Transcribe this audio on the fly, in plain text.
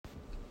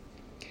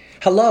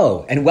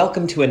Hello, and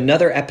welcome to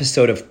another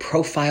episode of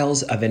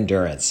Profiles of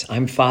Endurance.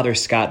 I'm Father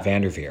Scott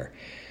Vanderveer.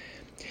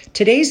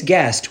 Today's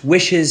guest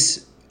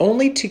wishes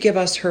only to give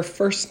us her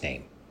first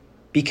name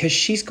because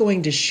she's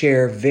going to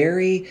share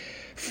very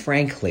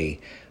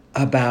frankly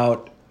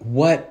about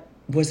what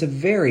was a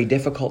very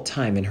difficult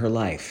time in her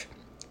life.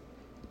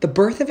 The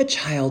birth of a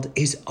child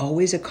is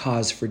always a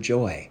cause for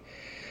joy,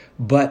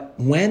 but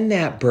when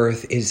that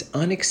birth is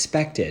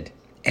unexpected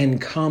and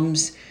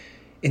comes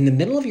in the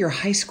middle of your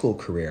high school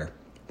career,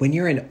 when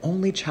you're an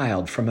only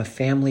child from a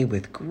family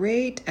with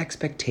great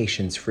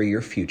expectations for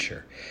your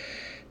future,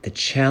 the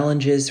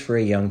challenges for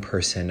a young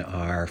person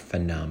are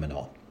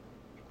phenomenal.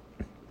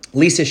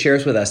 Lisa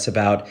shares with us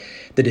about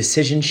the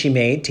decision she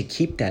made to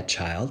keep that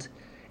child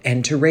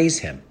and to raise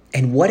him,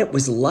 and what it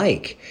was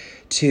like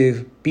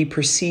to be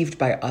perceived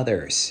by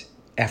others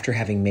after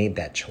having made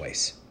that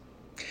choice.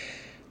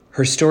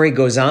 Her story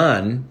goes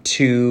on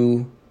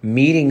to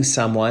meeting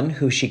someone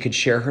who she could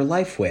share her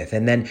life with,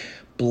 and then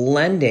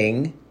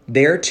blending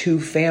their two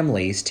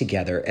families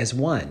together as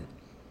one.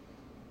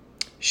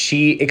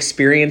 She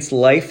experienced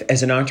life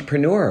as an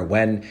entrepreneur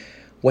when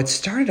what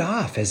started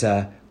off as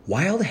a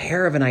wild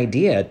hair of an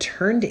idea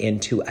turned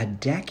into a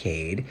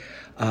decade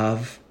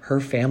of her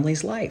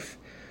family's life.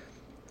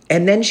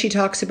 And then she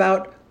talks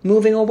about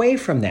moving away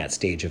from that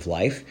stage of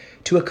life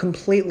to a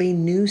completely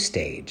new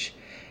stage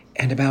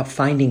and about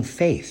finding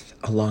faith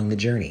along the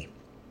journey.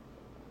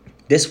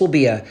 This will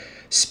be a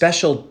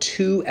special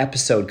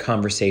 2-episode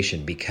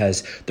conversation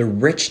because the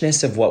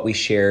richness of what we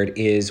shared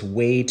is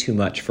way too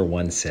much for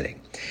one sitting.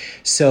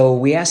 So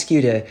we ask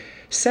you to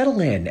settle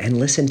in and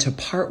listen to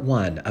part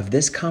 1 of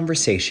this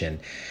conversation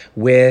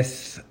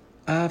with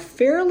a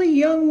fairly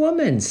young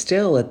woman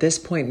still at this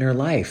point in her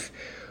life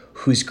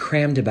who's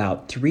crammed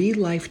about 3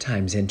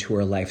 lifetimes into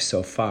her life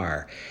so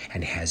far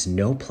and has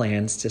no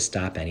plans to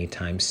stop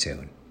anytime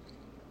soon.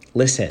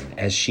 Listen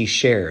as she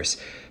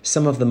shares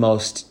some of the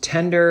most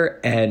tender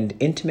and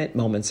intimate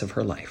moments of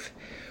her life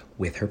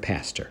with her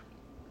pastor.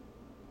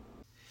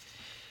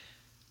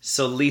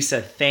 So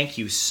Lisa, thank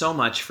you so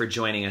much for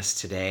joining us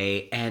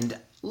today. And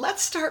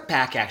let's start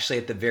back actually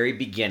at the very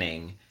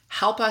beginning.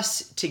 Help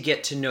us to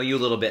get to know you a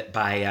little bit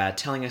by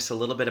telling us a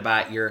little bit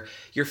about your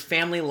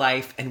family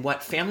life and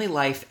what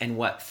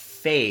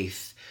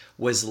faith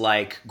was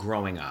like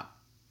growing up.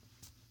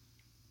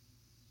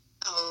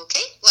 Okay,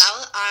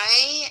 well,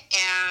 I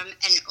am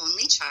an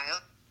only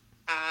child.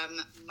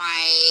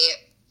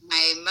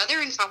 My mother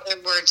and father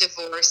were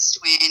divorced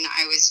when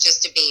I was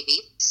just a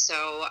baby. So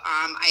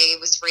I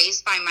was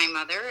raised by my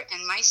mother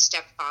and my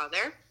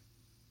stepfather,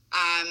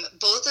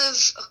 both of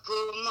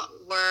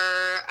whom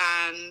were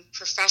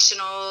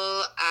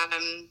professional.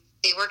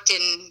 They worked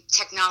in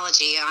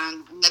technology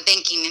on the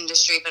banking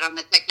industry, but on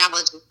the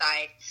technology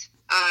side.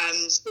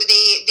 So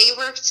they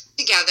worked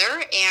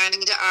together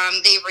and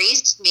they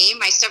raised me.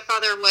 My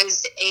stepfather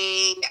was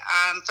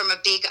from a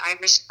big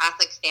Irish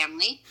Catholic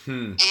family.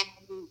 And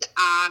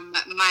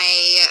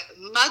my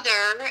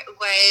mother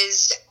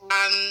was,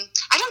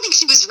 I don't think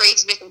she was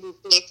raised with any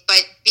faith,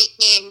 but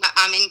became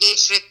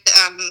engaged with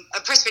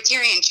a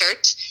Presbyterian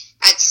church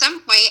at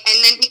some point,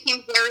 and then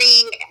became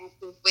very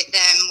active with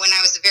them when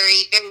I was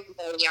very, very,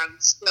 very young.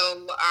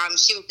 So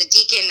she was the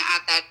deacon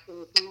at that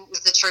church, and it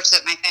was the church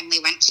that my family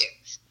went to.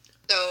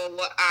 So,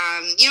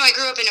 I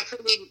grew up in a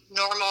pretty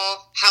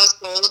normal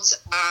household.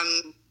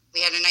 We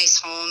had a nice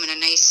home in a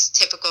nice,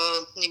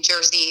 typical New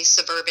Jersey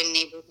suburban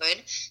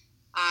neighborhood.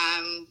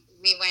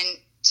 We went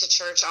to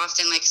church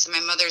often, so my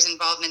mother's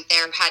involvement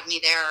there had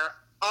me there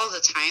all the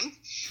time.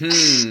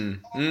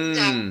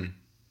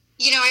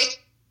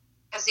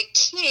 As a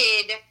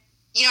kid,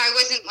 I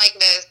wasn't like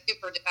a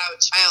super devout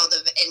child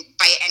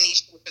by any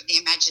stretch of the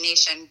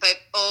imagination, but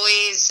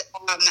always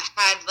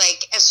had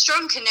like a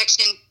strong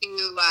connection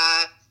to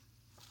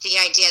the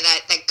idea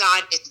that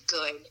God is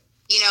good.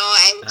 When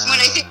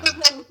I think of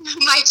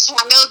my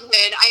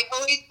childhood, I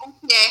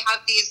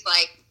have these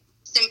like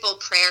simple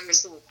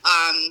prayers.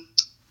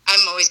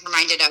 I'm always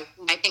reminded of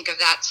when I think of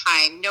that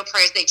time. No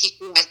prayers they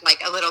teach you as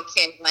like a little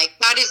kid. Like,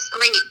 God is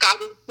great,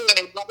 God is good,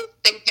 let us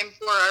thank him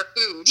for our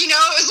food. It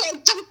was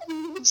like something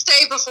you would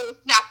say before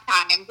snack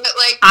time. But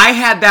like, I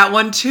had that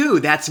one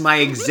too. That's my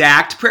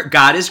exact prayer.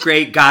 God is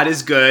great, God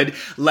is good,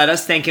 let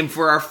us thank him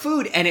for our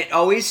food. And it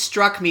always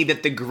struck me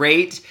that the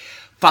great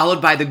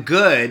followed by the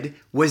good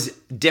was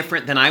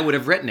different than I would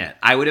have written it.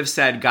 I would have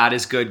said, God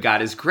is good,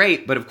 God is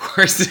great. But of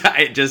course,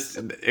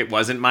 it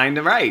wasn't mine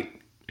to write.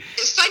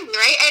 It's funny,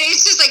 right? And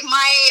it's just like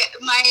my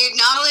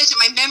knowledge and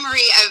my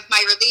memory of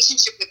my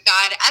relationship with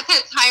God at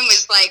that time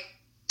was like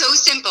so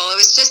simple.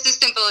 It was just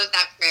as simple as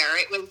that prayer.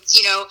 It was,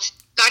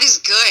 God is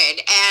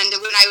good. And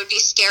when I would be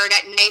scared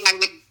at night, I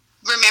would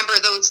remember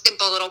those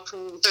simple little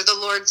prayers or the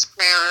Lord's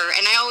Prayer.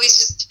 And I always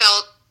just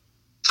felt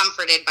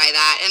comforted by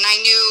that. And I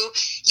knew,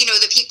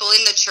 the people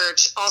in the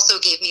church also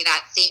gave me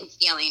that same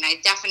feeling. I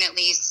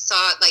definitely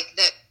saw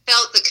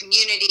felt the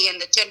community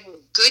and the general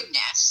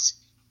goodness.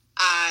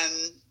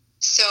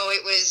 So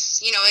it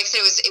was, like I said,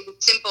 it was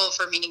simple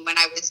for me when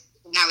I was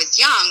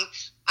young.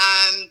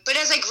 But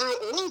as I grew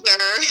older,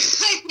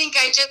 I think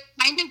I just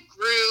kind of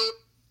grew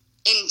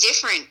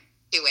indifferent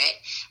to it.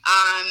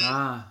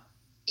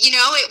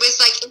 It was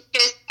like,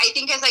 I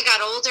think as I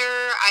got older,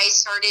 I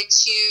started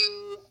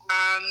to,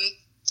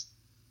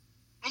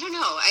 I don't know,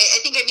 I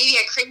think maybe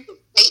I craved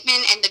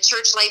excitement, and the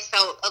church life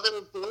felt a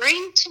little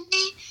boring to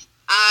me.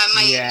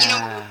 My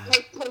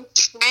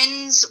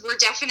friends were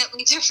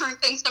definitely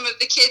different than some of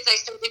the kids I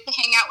started to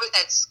hang out with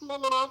at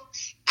school.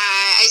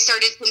 I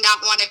started to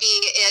not want to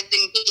be as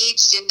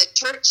engaged in the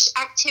church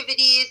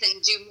activities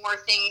and do more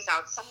things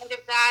outside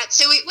of that.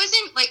 So it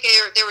wasn't like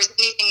there was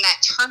anything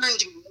that turned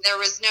me. There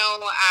was no,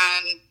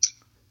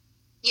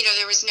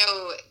 there was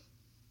no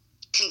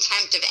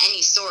contempt of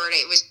any sort.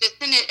 It was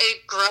just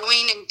a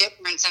growing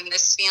indifference and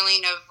this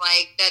feeling of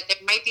like that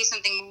there might be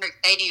something more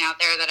exciting out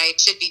there that I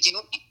should be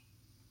doing.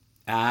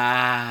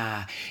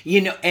 And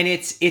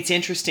it's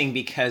interesting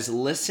because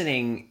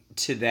listening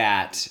to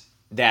that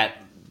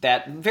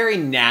very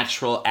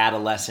natural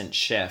adolescent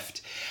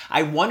shift,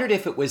 I wondered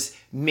if it was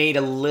made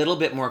a little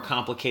bit more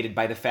complicated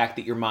by the fact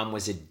that your mom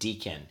was a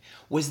deacon.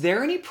 Was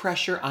there any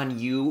pressure on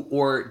you,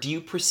 or do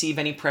you perceive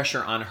any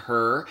pressure on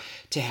her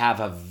to have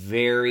a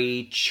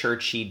very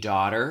churchy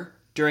daughter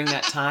during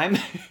that time?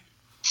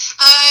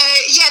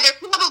 Yeah, there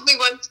probably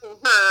was for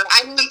her.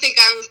 I don't think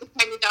I was the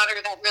kind of daughter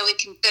that really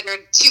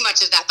considered too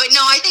much of that. But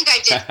no, I think I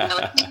did feel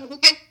it.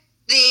 Because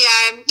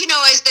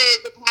as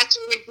the pastor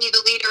would be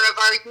the leader of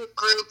our youth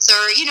groups, or,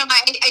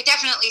 I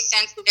definitely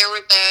sensed that there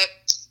was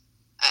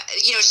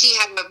she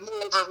had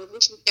more of a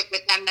relationship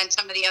with them than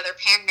some of the other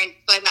parents.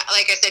 But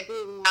like I said,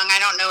 being young, I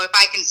don't know if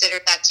I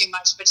considered that too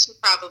much, but she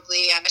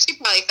probably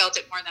felt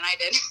it more than I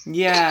did.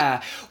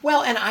 Yeah.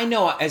 Well, and I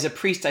know as a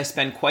priest, I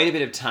spend quite a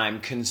bit of time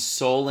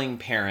consoling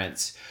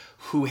parents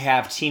who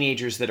have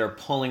teenagers that are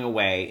pulling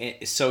away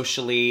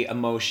socially,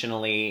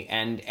 emotionally,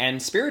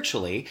 and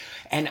spiritually.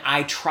 And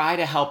I try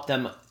to help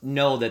them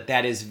know that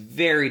that is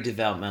very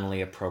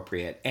developmentally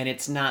appropriate. And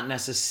it's not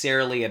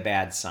necessarily a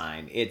bad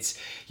sign. It's,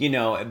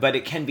 but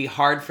it can be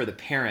hard for the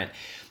parent.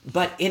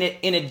 But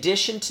in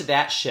addition to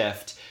that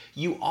shift,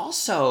 you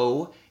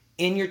also,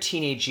 in your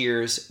teenage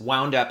years,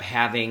 wound up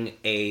having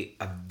a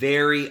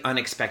very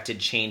unexpected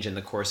change in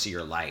the course of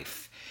your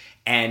life.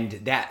 And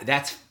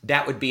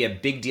that would be a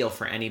big deal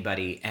for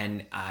anybody,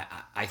 and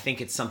I think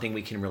it's something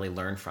we can really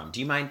learn from. Do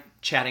you mind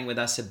chatting with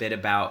us a bit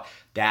about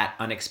that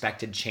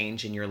unexpected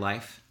change in your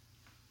life?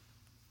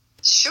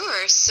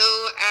 Sure. So,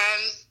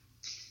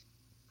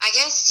 I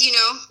guess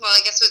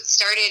what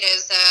started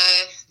as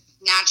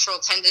a natural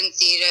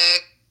tendency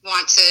to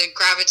want to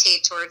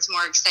gravitate towards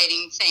more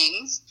exciting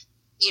things,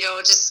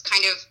 just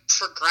kind of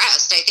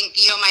progressed. I think,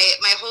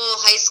 my whole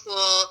high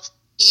school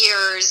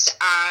years,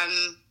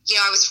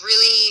 I was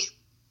really,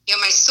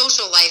 my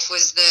social life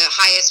was the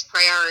highest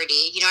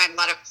priority. I had a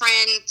lot of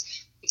friends.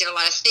 We did a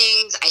lot of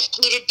things. I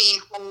hated being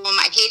home.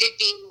 I hated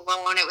being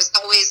alone. It was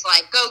always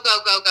like, go,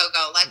 go, go, go,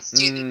 go. Let's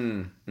do this.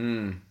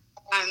 And,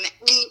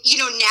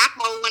 now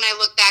when I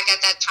look back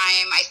at that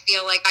time, I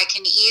feel like I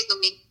can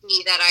easily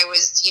see that I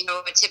was,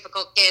 a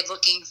typical kid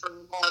looking for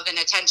love and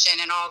attention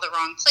in all the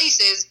wrong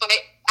places. But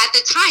at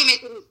the time,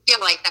 it didn't feel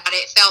like that.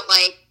 It felt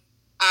like,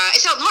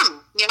 it felt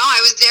normal. I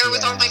was there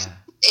with all my friends.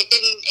 It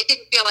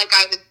didn't feel like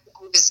I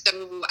was so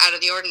out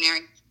of the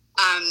ordinary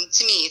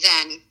to me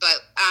then. But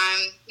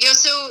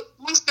so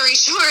long story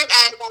short,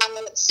 at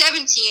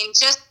 17,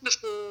 just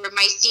before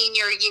my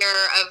senior year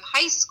of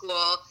high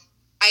school,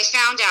 I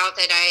found out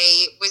that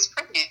I was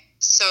pregnant.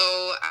 So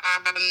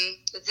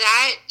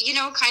that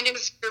kind of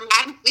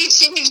dramatically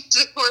changed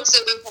the course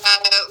of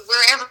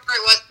wherever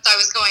it was I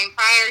was going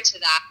prior to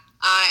that,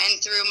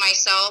 and threw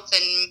myself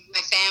and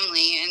my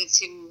family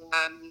into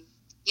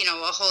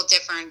a whole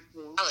different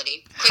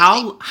reality.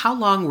 How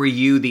long were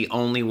you the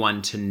only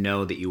one to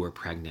know that you were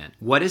pregnant?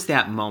 What is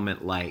that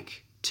moment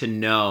like to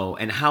know,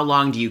 and how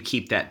long do you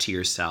keep that to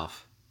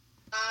yourself?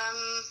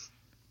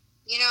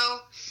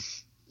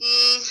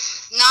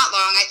 Not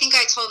long. I think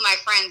I told my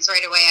friends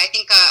right away. I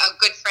think a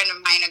good friend of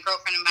mine, a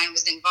girlfriend of mine,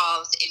 was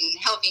involved in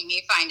helping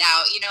me find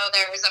out.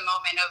 There was a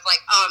moment of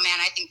like, oh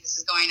man, I think this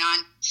is going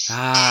on.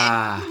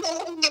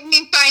 And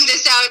we find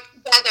this out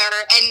together,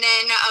 and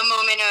then a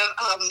moment of,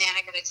 oh man,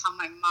 I got to tell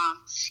my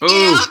mom.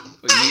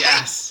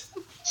 Yes.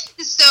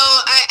 So,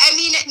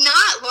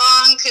 not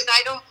long, because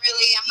I'm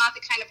not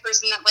the kind of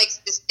person that likes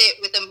to sit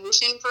with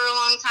emotion for a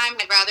long time.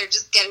 I'd rather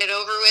just get it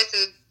over with.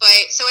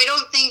 But, so I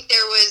don't think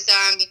there was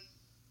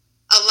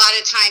a lot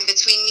of time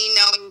between me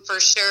knowing for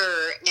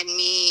sure and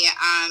me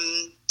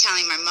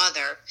telling my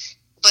mother.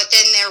 But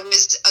then there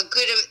was a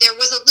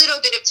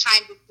little bit of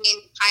time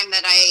between the time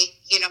that I,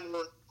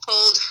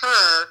 told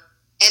her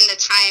and the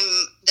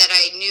time that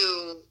I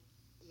knew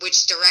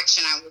which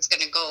direction I was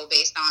going to go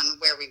based on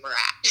where we were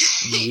at.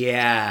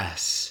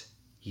 Yes.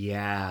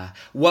 Yeah.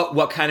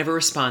 What kind of a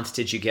response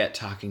did you get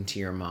talking to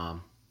your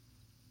mom?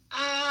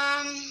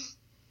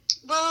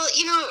 Well,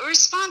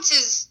 response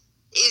is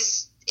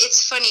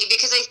it's funny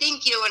because I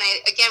think, when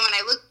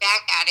I look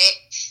back at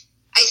it,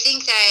 I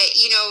think that,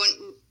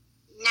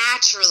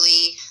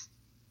 naturally,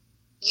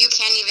 you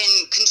can't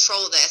even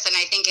control this. And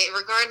I think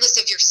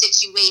regardless of your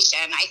situation,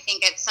 I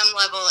think at some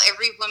level,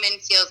 every woman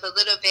feels a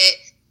little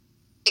bit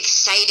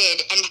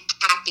excited and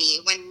happy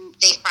when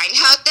they find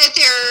out that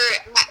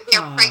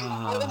they're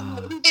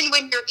pregnant, even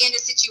when you're in a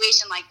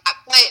situation like that.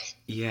 But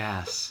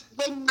yes,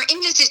 when you're in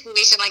a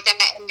situation like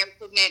that and you're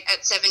pregnant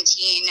at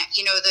 17,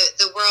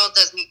 the world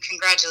doesn't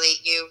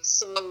congratulate you.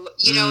 So,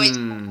 it's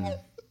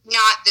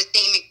not the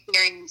same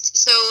experience.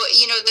 So,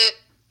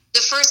 the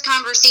first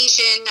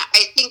conversation,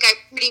 I think I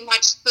pretty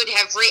much could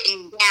have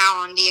written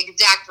down the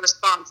exact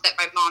response that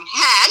my mom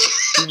had.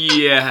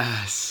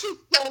 Yes. So,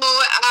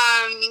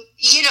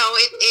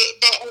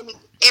 that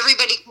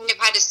everybody kind of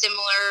had a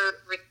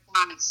similar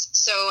response.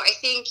 So I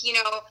think,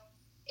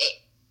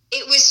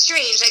 it was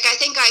strange. Like, I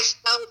think I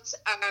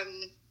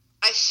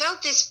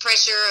felt this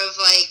pressure of,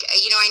 like,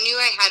 I knew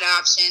I had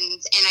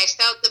options, and I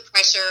felt the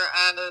pressure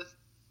of,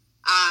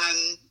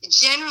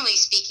 generally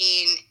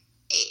speaking,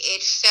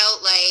 it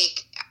felt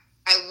like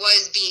I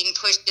was being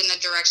pushed in the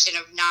direction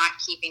of not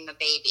keeping the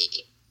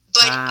baby.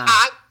 But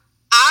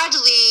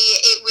oddly,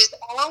 it was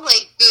all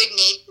like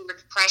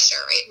good-natured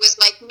pressure. It was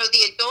like,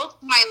 the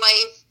adults in my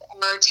life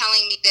are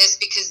telling me this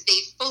because they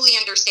fully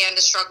understand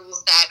the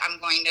struggles that I'm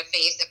going to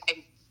face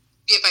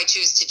if I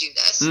choose to do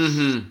this.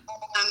 Mm-hmm.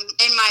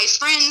 And my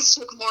friends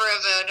took more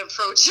of an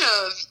approach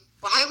of,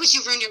 why would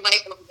you ruin your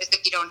life over this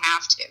if you don't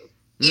have to?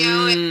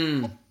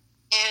 And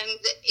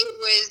it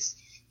was,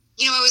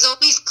 it was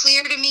always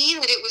clear to me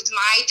that it was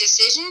my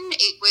decision.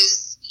 It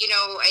was,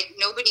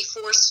 nobody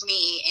forced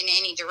me in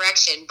any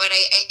direction. But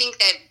I think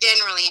that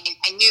generally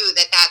I knew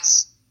that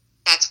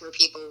that's where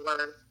people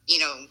were,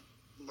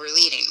 were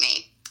leading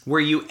me. Were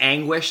you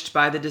anguished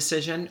by the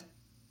decision?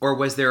 Or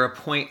was there a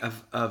point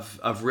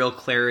of real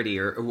clarity?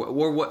 Or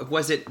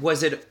was it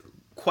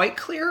quite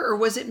clear? Or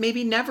was it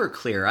maybe never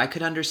clear? I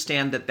could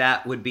understand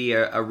that would be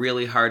a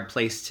really hard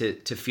place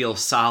to feel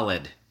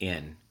solid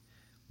in.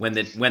 When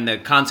the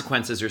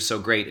consequences are so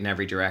great in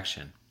every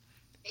direction.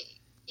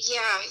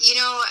 Yeah,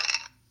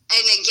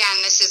 and again,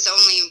 this is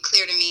only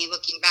clear to me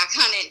looking back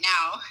on it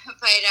now,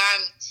 but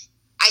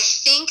I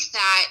think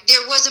that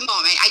there was a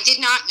moment. I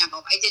did not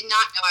know.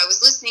 I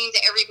was listening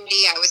to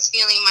everybody. I was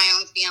feeling my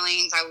own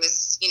feelings. I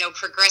was,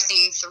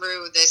 progressing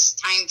through this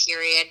time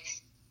period.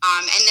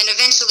 And then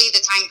eventually the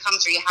time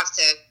comes where you have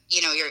to,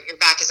 your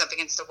back is up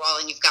against the wall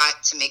and you've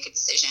got to make a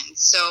decision.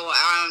 So,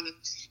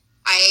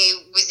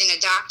 I was in a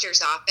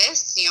doctor's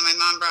office. My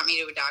mom brought me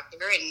to a doctor,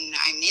 and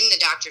I'm in the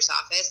doctor's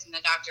office, and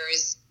the doctor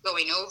is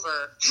going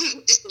over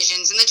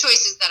decisions and the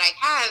choices that I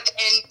have.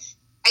 And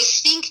I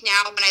think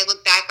now when I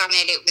look back on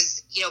it, it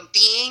was,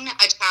 being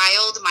a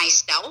child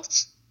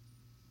myself,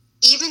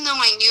 even though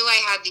I knew I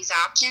had these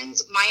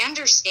options, my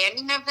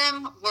understanding of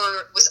them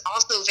was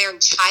also very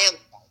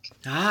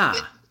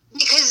childlike.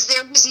 Because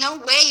there was no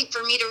way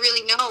for me to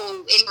really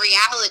know in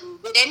reality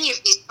what any of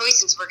these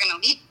choices were going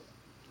to lead to.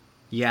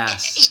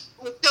 Yes.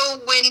 So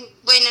when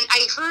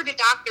I heard a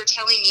doctor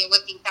telling me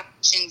what these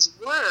options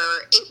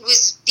were, it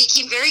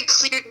became very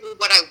clear to me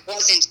what I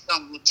wasn't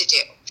going to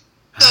do.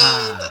 So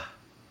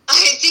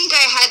I think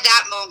I had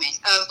that moment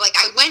of, like,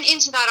 I went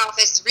into that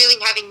office really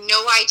having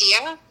no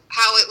idea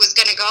how it was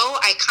going to go.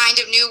 I kind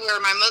of knew where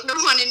my mother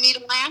wanted me to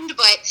land,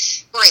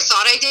 or I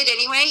thought I did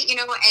anyway, and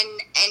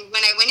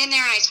when I went in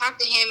there and I talked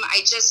to him,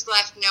 I just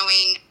left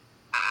knowing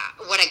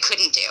what I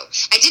couldn't do.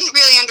 I didn't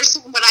really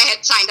understand what I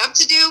had signed up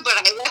to do, but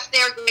I left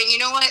there going, you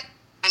know what?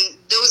 And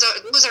those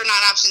are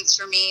not options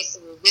for me.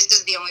 So this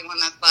is the only one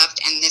that's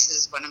left, and this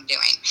is what I'm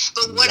doing.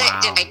 But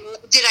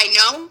did I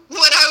know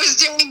what I was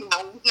doing?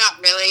 No,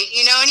 not really.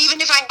 And even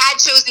if I had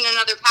chosen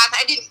another path,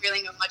 I didn't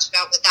really know much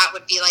about what that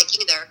would be like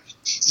either.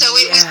 So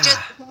it was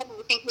just,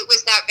 I think it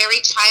was that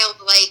very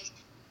childlike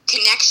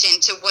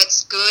connection to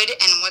what's good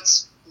and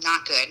what's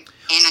not good,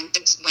 and I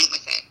just went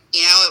with it.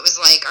 It was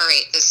like, all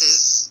right, this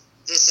is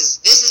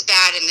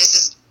bad, and this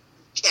is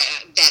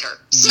better.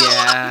 So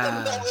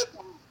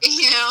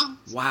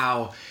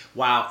Wow.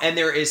 And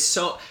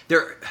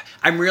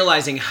I'm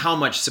realizing how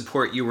much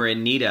support you were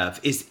in need of.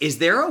 Is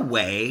there a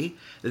way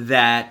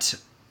that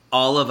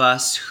all of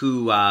us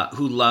who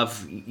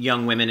love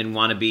young women and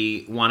want to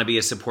be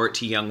a support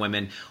to young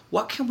women,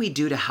 what can we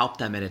do to help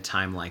them at a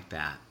time like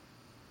that?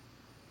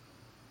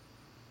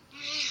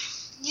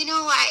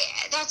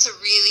 That's a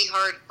really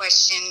hard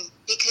question,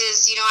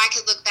 because, I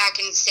could look back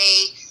and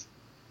say,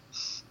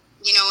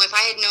 if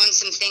I had known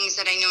some things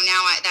that I know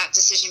now, that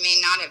decision may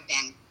not have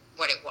been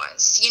what it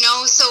was,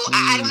 so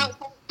I don't know.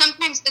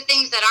 Sometimes the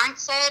things that aren't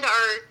said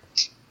are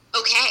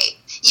okay,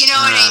 and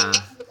I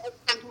think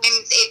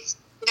sometimes it's,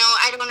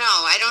 I don't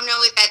know. I don't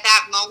know if at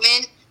that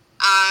moment,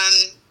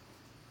 I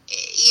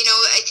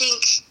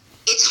think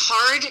it's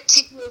hard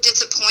to feel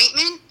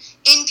disappointment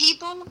in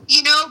people,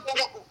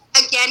 but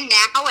again,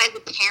 now as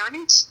a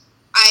parent,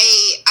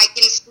 I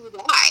can see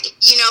why,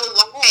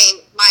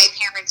 why my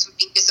parents would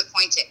be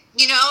disappointed,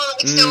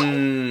 so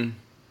I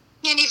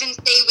can't even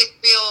say with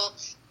real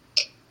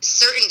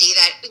certainty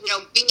that,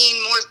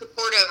 being more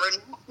supportive or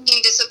not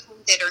being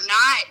disappointed or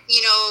not,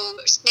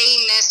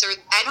 saying this, or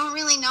I don't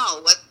really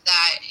know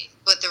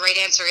what what the right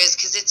answer is,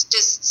 because it's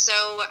just so,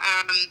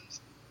 I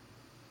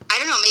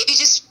don't know, maybe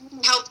just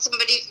help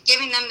somebody,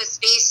 giving them the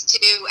space to,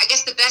 I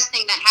guess the best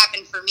thing that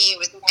happened for me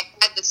was that I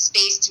had the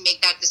space to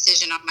make that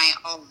decision on my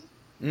own.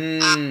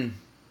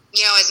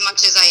 You know, as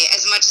much as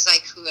I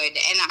could.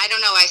 And I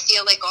don't know, I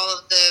feel like all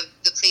of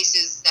the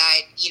places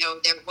that, you know,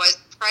 there was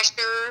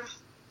pressure,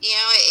 you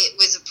know, it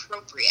was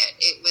appropriate.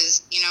 It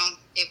was, you know,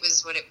 it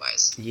was what it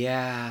was.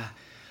 Yeah.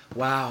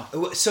 Wow.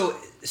 So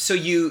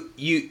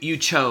you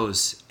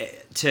chose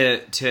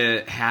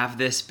to have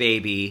this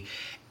baby,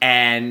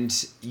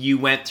 and you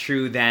went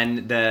through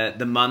then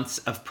the months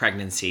of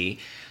pregnancy.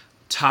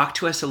 Talk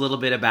to us a little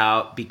bit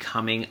about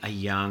becoming a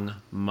young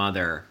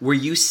mother. Were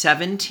you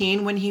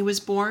 17 when he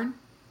was born?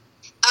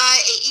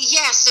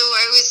 Yeah, so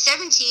I was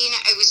 17.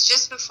 I was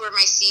just before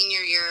my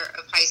senior year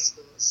of high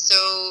school. So,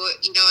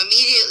 you know,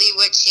 immediately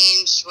what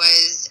changed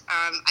was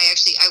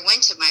I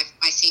went to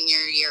my senior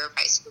year of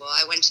high school.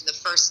 I went to the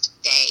first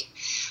day.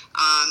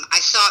 I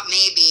thought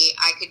maybe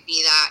I could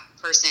be that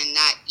person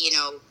that, you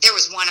know, there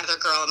was one other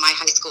girl in my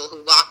high school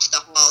who walked the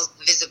halls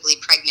visibly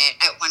pregnant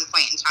at one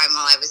point in time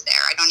while I was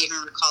there. I don't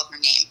even recall her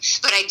name,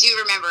 but I do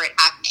remember it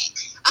happening.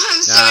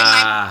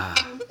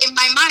 In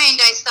my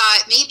mind, I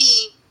thought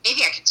maybe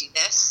I could do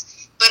this.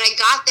 But I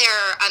got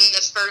there on the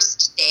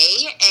first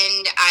day,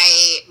 and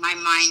my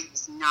mind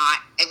was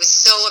not, it was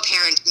so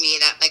apparent to me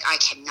that, like, I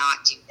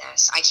cannot do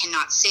this. I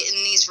cannot sit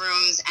in these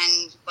rooms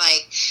and,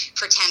 like,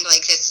 pretend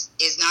like this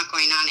is not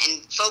going on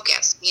and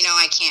focus. You know,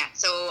 I can't.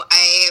 So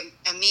I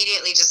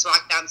immediately just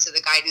walked down to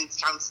the guidance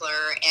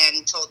counselor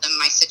and told them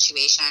my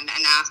situation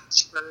and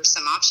asked for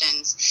some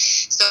options.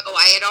 So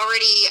I had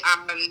already,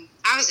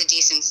 I was a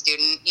decent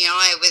student. You know,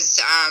 I was,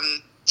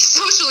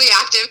 socially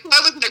active. I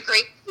wasn't a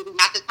great student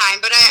at the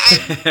time, but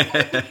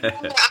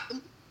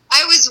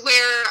I was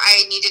where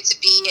I needed to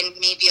be and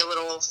maybe a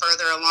little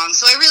further along.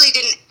 So I really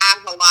didn't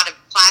have a lot of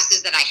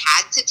classes that I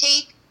had to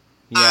take.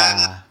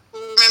 Yeah.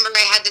 Remember,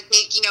 I had to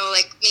take, you know,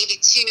 like maybe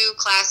 2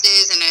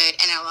 classes and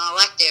an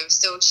elective.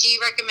 So she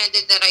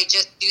recommended that I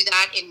just do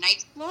that in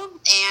night school,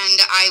 and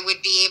I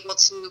would be able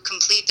to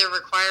complete the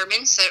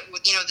requirements that,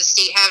 you know, the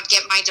state had,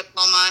 get my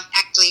diploma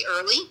actually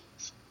early.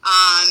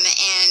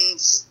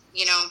 And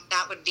you know,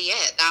 that would be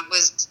it. That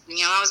was, you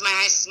know, that was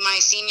my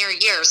senior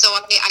year. So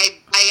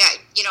I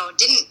you know,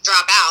 didn't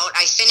drop out.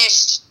 I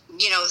finished,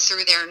 you know,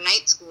 through their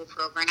night school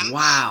program.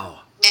 Wow.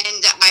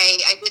 And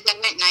I did that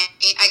at night.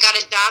 I got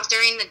a job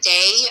during the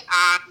day.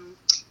 I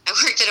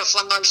worked at a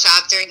flower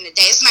shop during the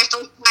day. It's my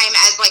first time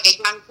as, like, a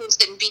young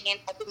person being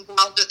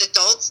involved with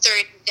adults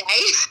during the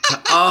day.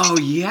 Oh,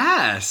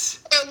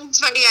 yes. It was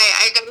funny.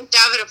 I got a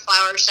job at a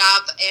flower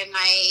shop, and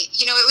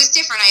you know, it was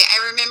different.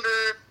 I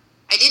remember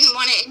I didn't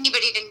want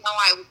anybody to know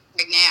I was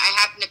pregnant. I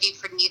happened to be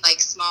pretty, like,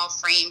 small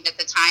framed at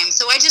the time.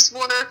 So I just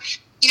wore,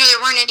 you know,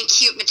 there weren't any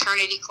cute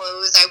maternity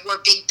clothes. I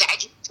wore big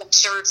baggy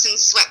shirts and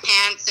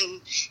sweatpants. And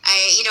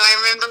I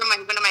remember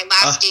one of my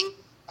last days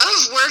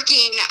of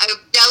working at a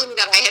deli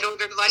that I had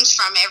ordered lunch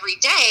from every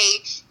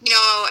day, you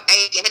know,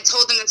 I had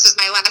told him this was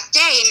my last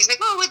day. And he's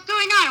like, "Oh, what's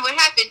going on? What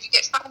happened? Did you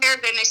get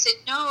fired?" And I said,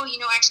 "No, you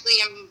know, actually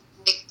I'm,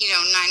 like, you know,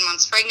 9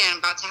 months pregnant.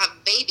 I'm about to have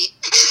a baby."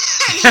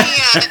 And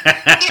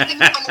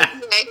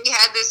he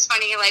had this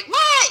funny, like,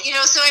 "What?" You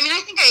know, so, I mean,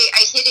 I think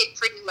I hit it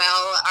pretty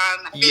well.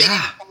 I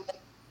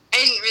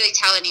didn't really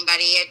tell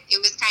anybody.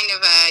 It was kind of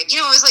you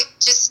know, it was like,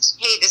 just,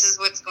 hey, this is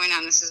what's going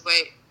on. This is what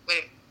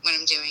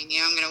I'm doing. You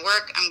know, I'm going to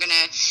work. I'm going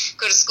to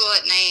go to school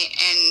at night,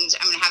 and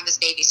I'm going to have this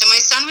baby. So my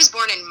son was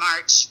born in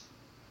March.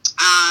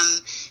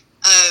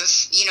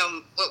 Of, you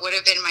know, what would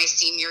have been my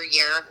senior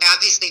year. I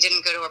obviously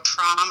didn't go to a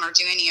prom or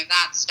do any of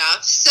that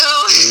stuff. So,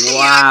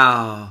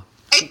 wow.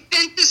 I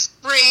spent the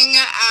spring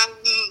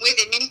with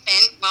an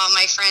infant while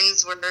my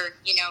friends were,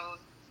 you know,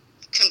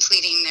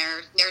 completing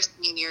their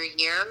senior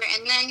year.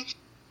 And then,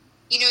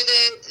 you know,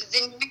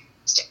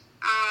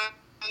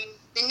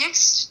 the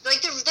next,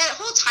 like, that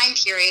whole time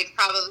period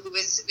probably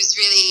was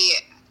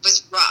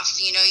rough.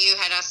 You know, you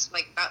had us,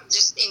 like,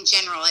 just in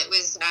general, it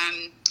was,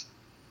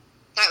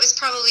 that was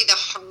probably the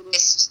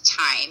hardest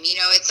time. You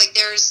know, it's like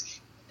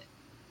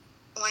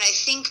when I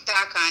think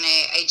back on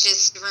it, I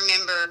just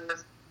remember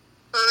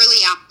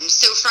early on.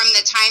 So from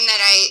the time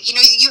that you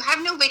know, you have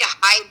no way to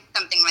hide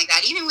something like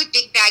that. Even with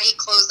big baggy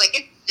clothes, like,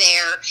 it's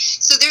there.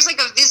 So there's, like,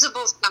 a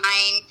visible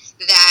sign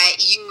that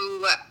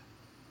you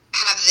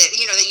have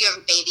you know, that you have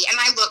a baby. And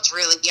I looked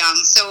really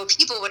young, so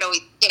people would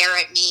always stare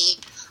at me.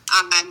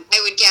 I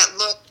would get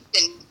looked,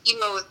 and, you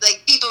know,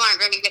 like, people aren't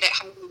very good at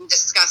hiding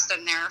disgust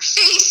on their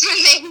face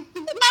when they,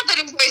 not that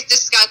it's always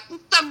disgust,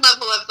 some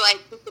level of, like,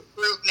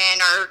 disapproval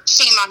or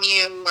shame on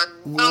you, or,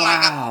 wow. Oh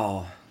my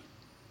God.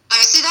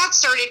 So that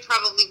started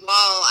probably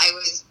while I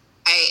was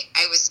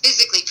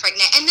physically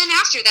pregnant, and then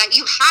after that,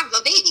 you have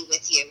a baby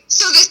with you.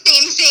 So the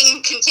same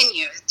thing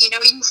continues. You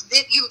know, you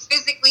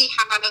physically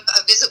have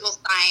a visible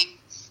sign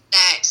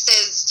that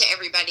says to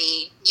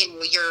everybody, you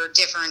know, you're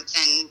different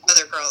than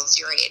other girls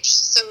your age.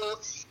 So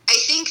I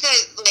think that,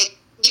 like,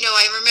 you know,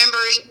 I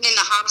remember even in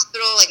the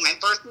hospital, like, my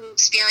birthing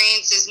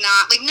experience is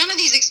not, like, none of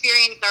these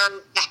experiences are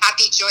the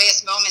happy,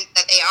 joyous moments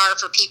that they are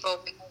for people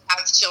when they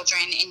have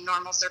children in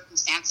normal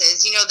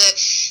circumstances. You know,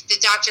 the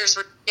doctors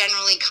were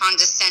generally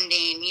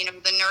condescending, you know,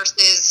 the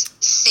nurses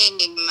same,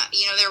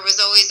 you know, there was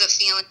always a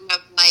feeling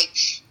of like,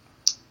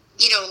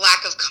 you know,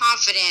 lack of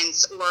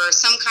confidence or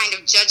some kind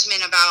of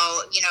judgment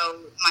about, you know,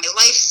 my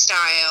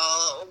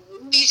lifestyle.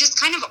 You just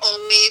kind of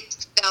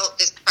always felt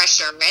this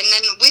pressure. And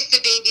then with the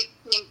baby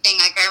thing,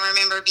 like I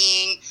remember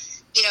being,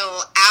 you know,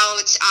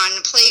 out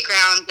on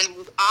playgrounds and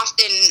was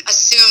often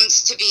assumed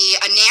to be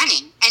a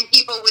nanny. And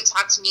people would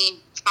talk to me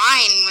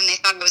fine when they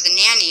thought I was a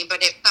nanny,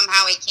 but if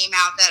somehow it came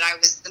out that I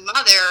was the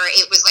mother,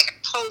 it was like a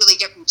totally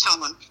different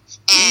tone.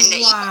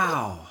 And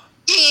wow.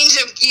 Change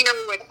of gear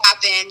would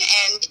happen.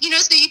 And, you know,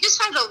 so you just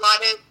had a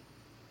lot of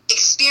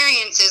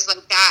experiences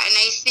like that. And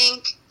I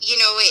think, you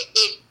know,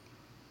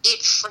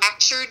 it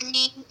fractured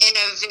me in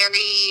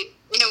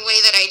a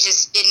way that I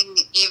just didn't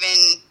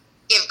even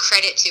give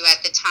credit to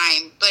at the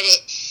time. But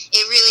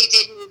it really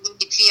did make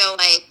me feel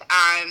like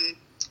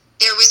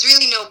there was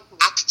really no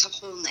path to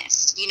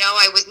wholeness. You know,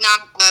 I was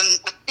not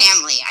a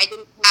family. I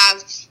didn't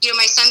have, you know,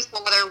 my son's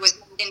father was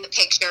not in the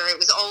picture. It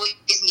was always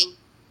me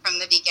from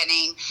the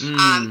beginning.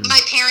 My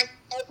parents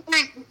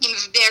became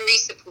very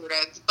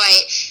supportive,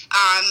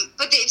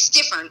 but it's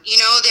different. You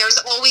know,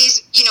 there's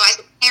always, you know, as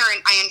a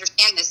parent, I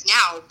understand this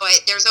now,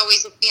 but there's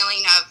always a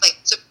feeling of like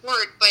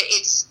support, but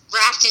it's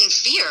wrapped in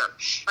fear,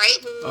 right?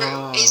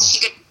 Oh. Is she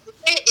going to do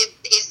it?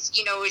 Is,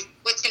 you know,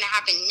 what's going to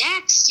happen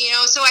next? You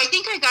know, so I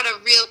think I got a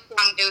real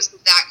strong dose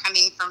of that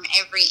coming from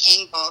every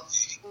angle.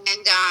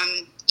 And,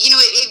 you know,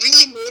 it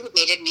really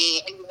motivated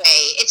me in a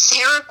way. It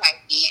terrified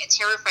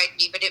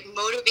me, but it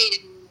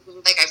motivated me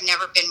like I've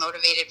never been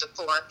motivated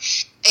before.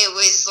 It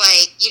was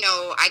like, you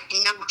know, I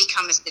cannot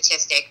become a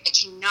statistic. I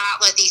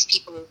cannot let these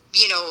people,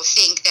 you know,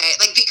 think that,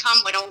 like, become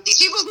what all these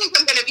people think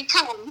I'm going to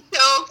become.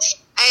 So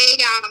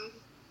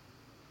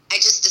I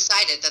just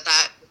decided that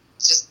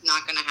was just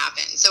not going to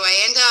happen. So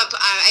I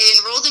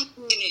enrolled in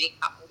community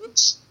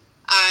college.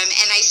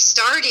 And I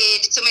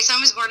started, so my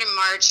son was born in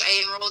March.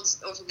 I enrolled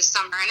over the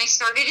summer, and I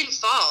started in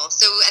fall.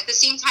 So at the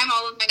same time,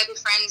 all of my other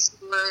friends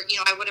who were, you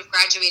know, I would have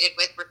graduated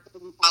with were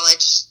in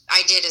college.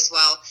 I did as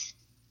well.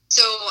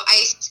 So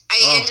I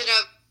ended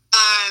up,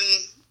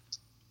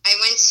 I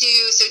went to,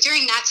 so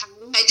during that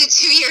time, I did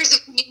 2 years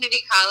of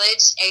community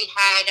college. I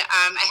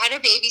had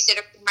a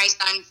babysitter for my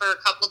son for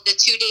the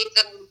 2 days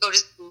that I would go to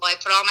school. I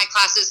put all my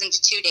classes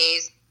into 2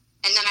 days,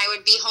 and then I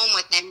would be home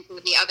with him for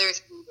the other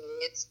 3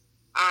 days.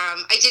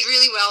 I did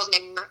really well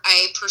there.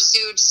 I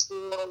pursued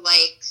school,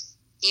 like,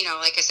 you know,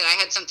 like I said, I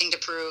had something to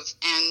prove,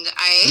 and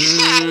I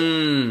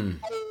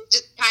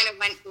just kind of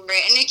went for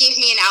it, and it gave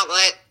me an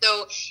outlet.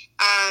 So,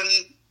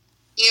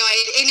 you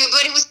know,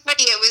 but it was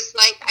funny. It was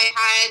like I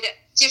had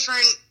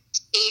different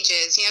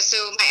stages, you know, so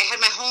I had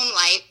my home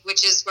life,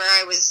 which is where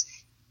I was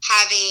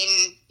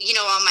having, you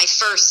know, on my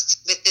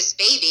first with this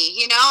baby,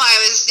 you know,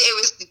 it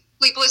was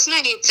sleepless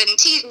nights and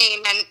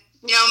teething, and,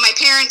 you know, my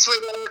parents were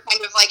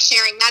kind of like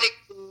sharing that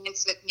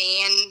experience with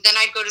me. And then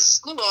I'd go to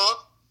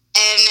school,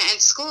 and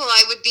at school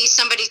I would be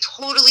somebody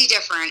totally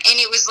different. And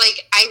it was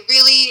like, I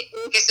really,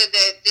 like I said,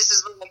 this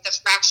is where like the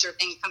fracture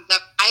thing comes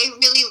up. I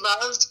really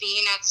loved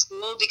being at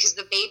school because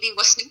the baby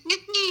wasn't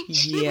with me.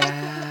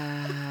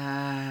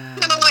 Yeah.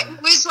 So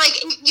it was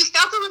like, you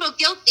felt a little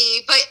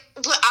guilty, but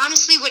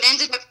honestly, what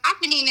ended up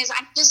happening is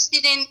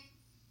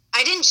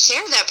I didn't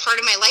share that part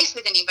of my life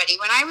with anybody.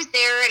 When I was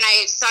there and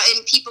I saw,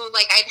 and people,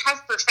 like, I'd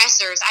have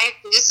professors.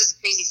 This is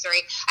a crazy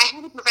story. I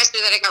had a professor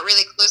that I got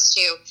really close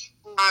to.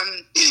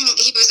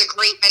 He was a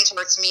great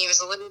mentor to me. He was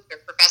a literature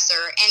professor.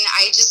 And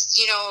I just,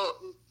 you know,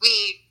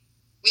 we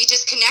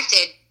just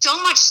connected so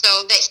much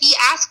so that he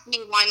asked me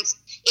once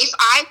if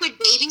I would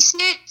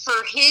babysit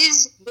for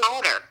his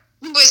daughter,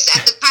 who was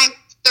at the time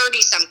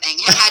 30-something,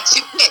 and had 2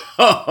 kids.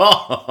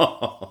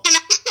 And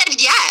I said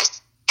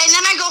yes. And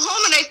then I go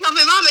home and I tell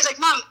my mom, I was like,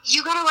 Mom,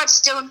 you got to watch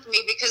Stone for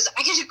me because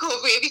I get to go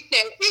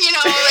babysit, you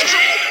know, like,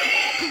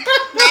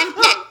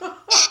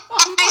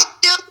 and I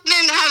still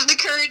didn't have the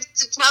courage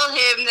to tell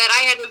him that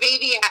I had a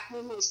baby at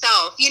home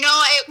myself. You know,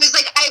 it was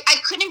like, I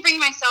couldn't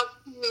bring myself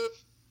to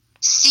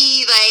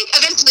see, like,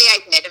 eventually I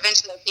did.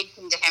 Eventually I gave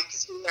him to him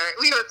because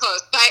we were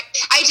close. But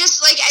I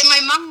just, like, in my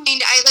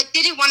mind, I, like,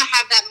 didn't want to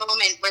have that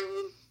moment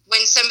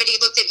when somebody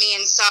looked at me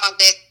and saw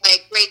this,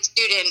 like, great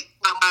student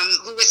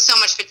who with so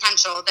much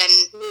potential, then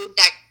knew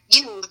that,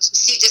 you know,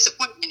 see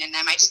disappointment in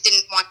them. I just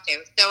didn't want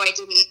to. So I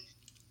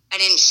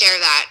didn't share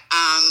that.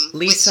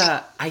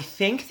 Lisa, I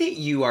think that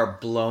you are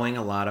blowing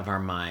a lot of our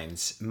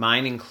minds,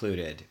 mine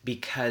included,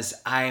 because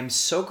I am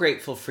so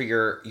grateful for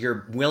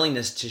your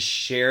willingness to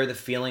share the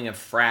feeling of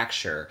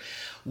fracture.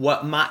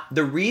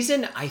 The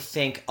reason I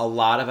think a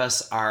lot of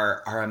us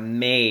are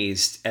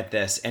amazed at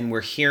this, and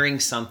we're hearing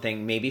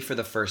something maybe for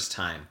the first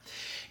time,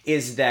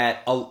 is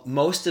that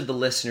most of the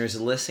listeners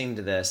listening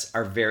to this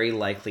are very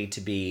likely to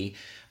be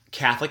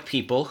Catholic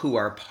people who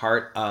are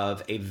part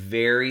of a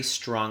very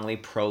strongly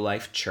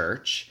pro-life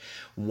church,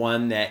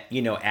 one that,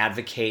 you know,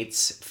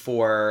 advocates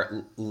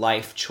for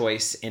life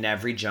choice in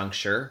every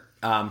juncture,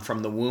 from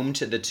the womb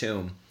to the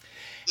tomb.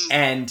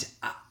 And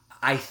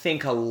I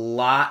think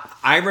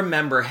I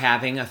remember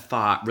having a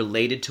thought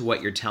related to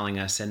what you're telling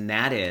us, and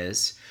that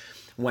is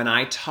when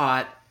I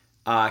taught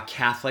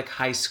Catholic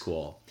high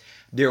school,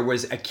 there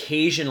was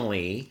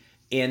occasionally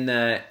in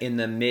the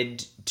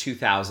mid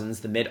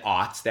 2000s, the mid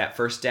aughts, that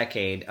first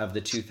decade of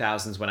the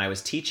 2000s when I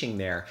was teaching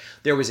there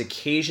was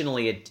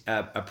occasionally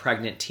a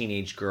pregnant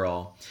teenage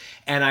girl,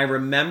 and I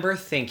remember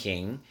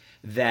thinking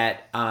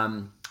that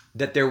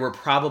that there were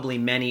probably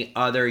many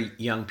other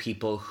young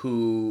people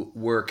who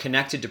were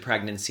connected to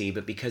pregnancy,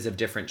 but because of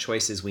different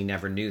choices, we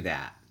never knew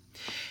that,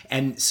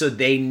 and so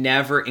they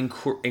never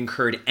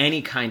incurred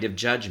any kind of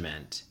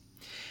judgment.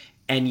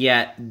 And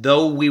yet,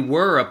 though we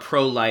were a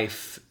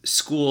pro-life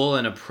school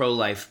and a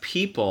pro-life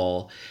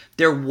people,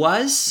 there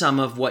was some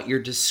of what you're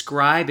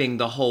describing,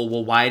 the whole,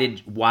 well,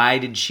 why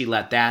did she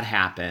let that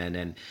happen?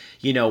 And,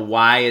 you know,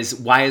 why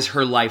is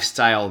her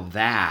lifestyle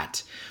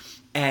that?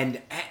 And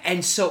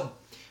so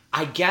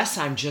I guess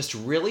I'm just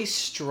really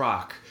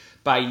struck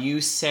by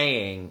you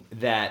saying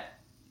that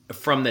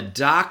from the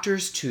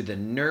doctors to the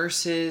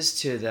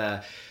nurses to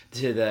the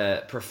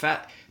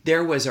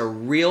there was a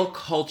real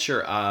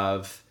culture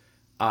of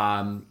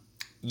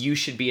you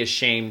should be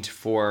ashamed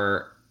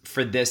for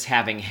this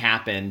having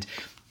happened.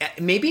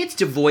 Maybe it's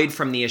devoid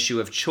from the issue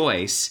of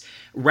choice.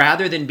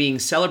 Rather than being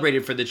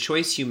celebrated for the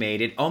choice you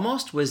made, it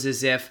almost was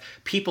as if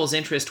people's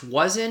interest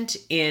wasn't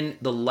in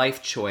the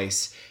life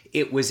choice,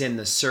 it was in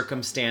the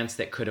circumstance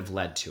that could have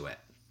led to it.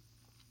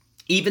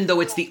 Even though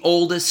it's the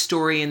oldest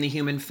story in the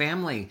human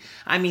family.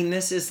 I mean,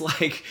 this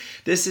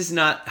is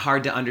not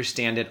hard to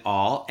understand at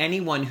all.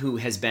 Anyone who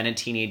has been a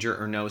teenager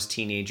or knows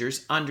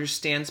teenagers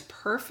understands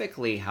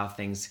perfectly how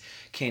things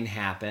can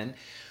happen.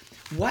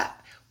 What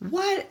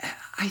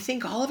I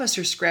think all of us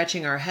are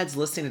scratching our heads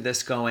listening to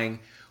this going,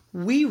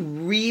 we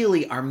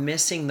really are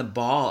missing the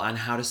ball on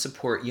how to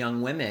support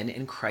young women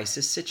in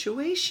crisis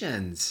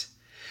situations.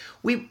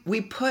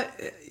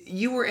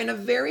 You were in a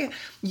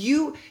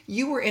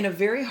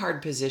very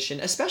hard position,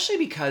 especially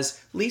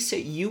because, Lisa,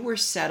 you were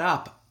set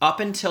up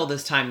until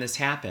this time this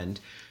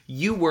happened.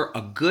 You were a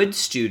good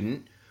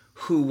student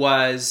who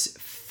was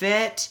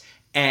fit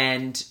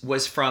and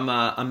was from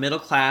a middle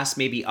class,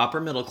 maybe upper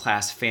middle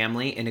class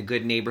family in a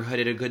good neighborhood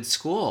at a good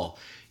school.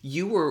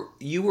 You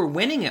were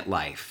winning at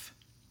life.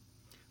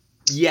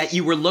 Yet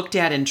you were looked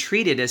at and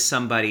treated as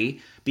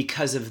somebody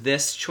because of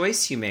this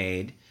choice you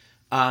made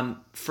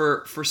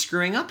for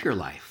screwing up your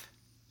life.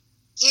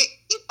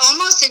 It's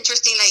almost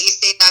interesting that you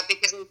say that,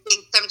 because I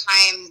think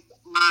sometimes,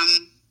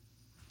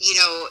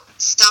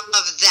 some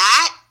of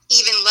that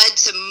even led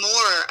to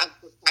more of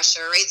the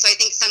pressure, right? So I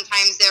think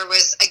sometimes there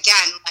was,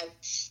 again, like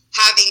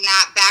having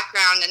that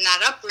background and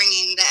that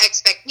upbringing, the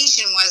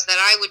expectation was that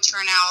I would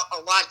turn out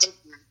a lot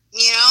different,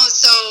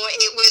 So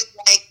it was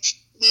like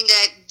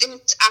that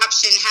this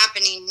option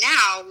happening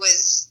now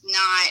was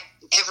not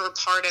ever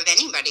part of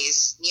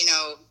anybody's,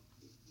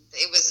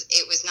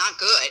 it was not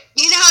good.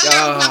 There was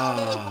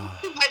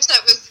not too much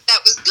that was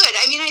good.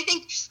 I mean, I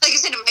think, like I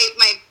said,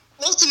 my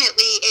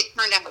ultimately it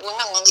turned out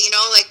well.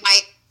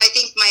 I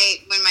think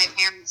when my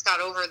parents got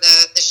over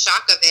the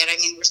shock of it, I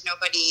mean, there's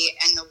nobody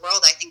in the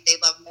world I think they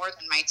love more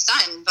than my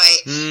son.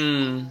 But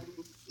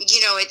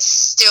it's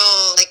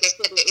still, like I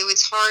said, it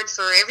was hard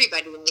for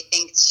everybody, I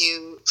think,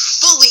 to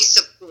fully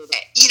support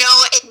it.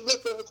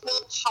 With the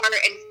whole heart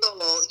and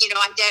soul.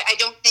 I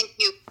don't think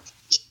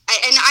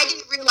and I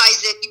didn't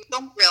realize that you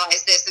don't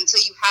realize this until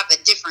you have a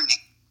different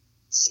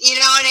experience. You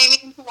know what I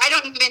mean? I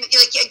don't even,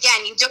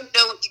 again, you don't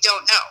know what you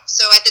don't know.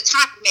 So at the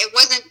time, it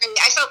wasn't really,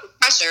 I felt the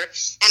pressure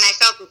and I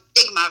felt the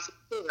stigma for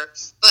sure,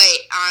 but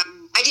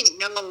I didn't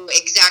know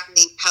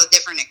exactly how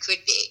different it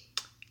could be.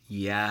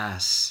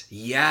 Yes.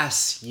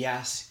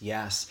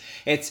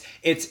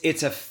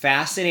 It's a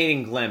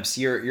fascinating glimpse.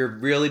 You're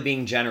really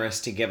being generous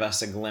to give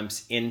us a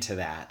glimpse into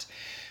that.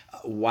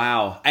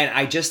 Wow. And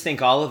I just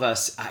think all of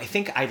us, I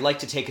think I'd like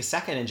to take a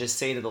second and just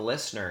say to the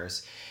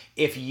listeners,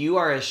 if you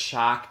are as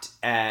shocked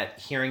at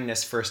hearing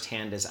this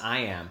firsthand as I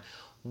am,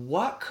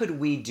 what could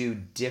we do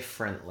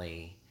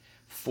differently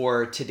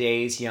for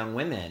today's young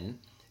women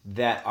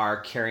that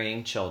are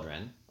carrying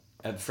children?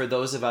 For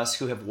those of us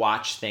who have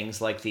watched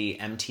things like the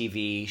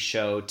MTV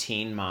show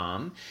Teen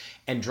Mom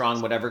and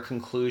drawn whatever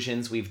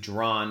conclusions we've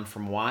drawn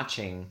from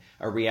watching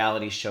a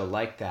reality show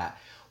like that,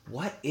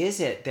 what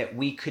is it that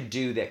we could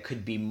do that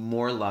could be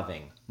more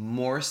loving,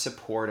 more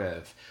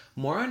supportive,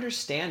 more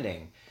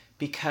understanding?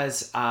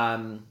 Because,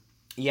 I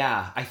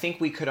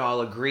think we could all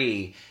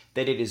agree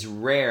that it is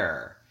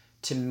rare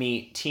to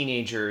meet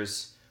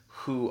teenagers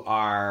who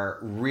are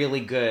really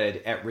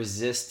good at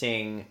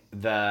resisting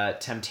the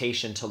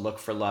temptation to look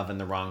for love in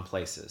the wrong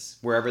places,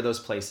 wherever those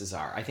places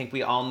are. I think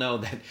we all know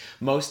that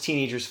most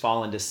teenagers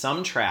fall into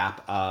some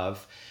trap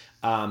of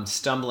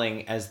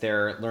stumbling as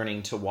they're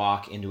learning to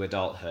walk into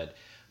adulthood.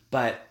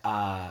 But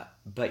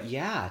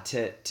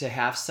to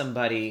have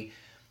somebody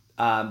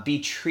be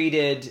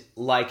treated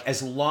like,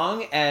 as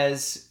long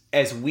as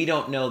we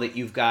don't know that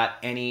you've got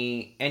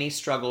any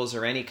struggles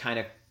or any kind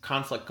of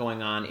conflict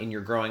going on in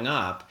your growing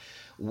up,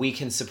 we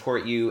can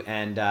support you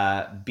and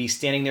be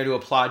standing there to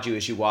applaud you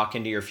as you walk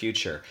into your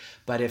future.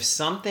 But if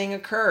something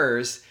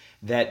occurs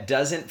that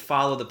doesn't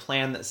follow the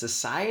plan that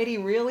society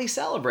really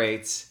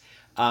celebrates,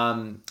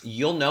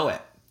 you'll know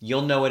it.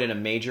 You'll know it in a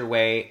major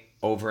way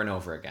over and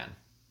over again.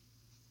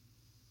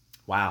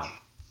 Wow.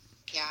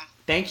 Yeah.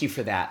 Thank you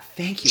for that.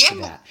 Thank you for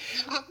that.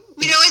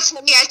 You know, it's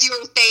funny as you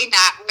were saying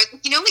that,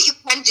 you know what you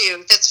can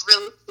do that's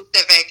really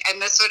specific,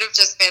 and this would have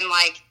just been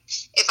like,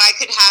 if I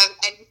could have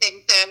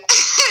anything to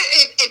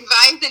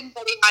advise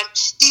anybody on,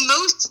 the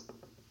most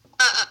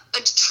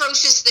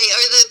atrocious thing,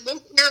 or the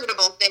most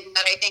irritable thing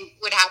that I think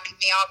would happen to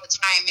me all the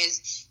time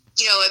is,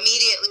 you know,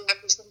 immediately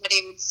after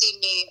somebody would see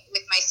me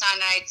with my son,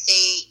 I'd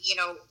say, you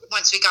know,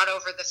 once we got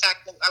over the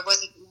fact that I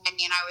wasn't the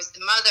nanny and I was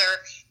the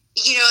mother,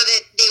 you know,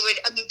 that they would,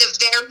 the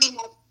very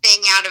next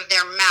thing out of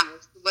their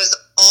mouth was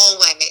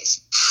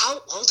always,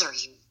 "How old are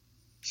you?"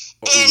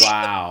 And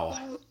wow.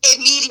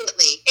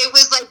 Immediately, it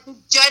was like the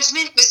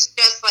judgment was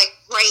just like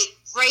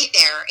right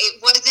there.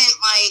 It wasn't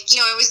like, you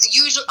know, it was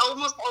usually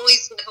almost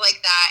always like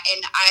that.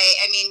 And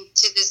I mean,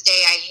 to this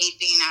day, I hate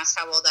being asked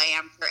how old I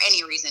am for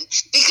any reason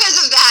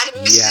because of that.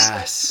 It was just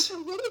like, it's a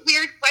really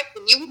weird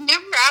question. You would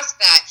never ask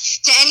that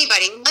to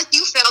anybody unless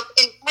you felt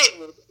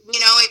entitled. You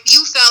know, if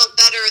you felt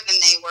better than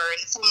they were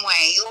in some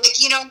way,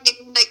 like, you know,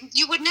 like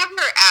you would never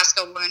ask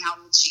a woman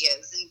how old she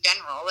is in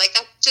general. Like,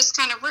 that's just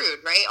kind of rude,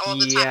 right? All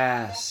the time.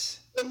 Yes.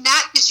 In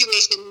that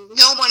situation,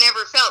 no one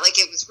ever felt like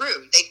it was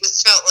rude. They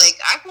just felt like,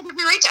 I have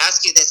every right to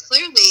ask you this.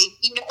 Clearly,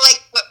 you know,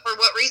 like, for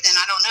what reason,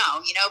 I don't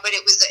know, you know, but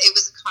it was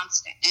a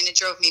constant, and it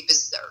drove me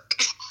berserk.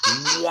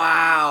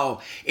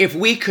 Wow. If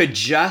we could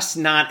just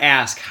not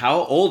ask,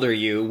 how old are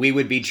you, we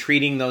would be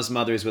treating those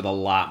mothers with a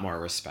lot more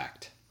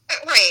respect.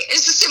 Right.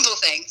 It's a simple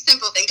thing,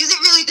 because it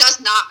really does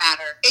not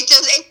matter. It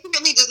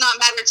really does not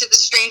matter to the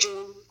stranger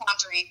we're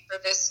encountering for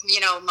this,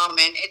 you know,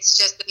 moment. It's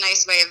just a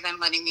nice way of them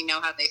letting me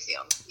know how they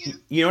feel. You know,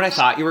 you know what I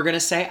thought you were going to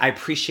say? I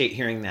appreciate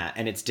hearing that,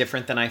 and it's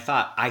different than I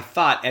thought. I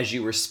thought as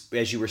you were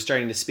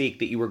starting to speak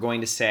that you were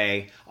going to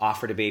say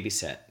offer to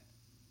babysit.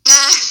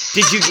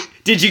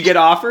 Did you get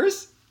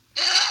offers?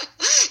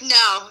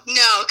 No,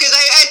 because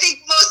I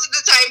think most of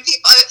the time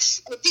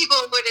people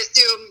would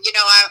assume, you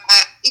know,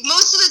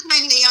 most of the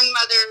time the young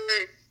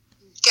mother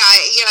guy,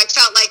 you know, I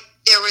felt like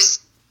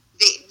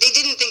they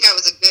didn't think I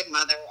was a good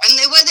mother, and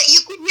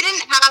we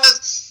didn't have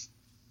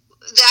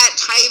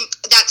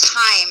that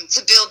time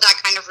to build that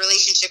kind of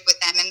relationship with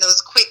them and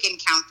those quick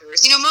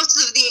encounters. You know, most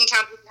of the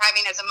encounters you're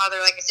having as a mother,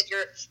 like I said,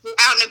 you're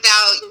out and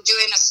about, you're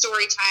doing a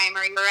story time,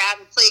 or you're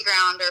at a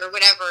playground or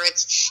whatever.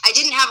 I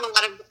didn't have a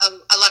lot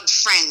of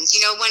friends.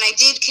 You know, when I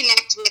did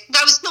connect with,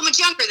 I was so much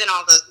younger than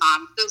all those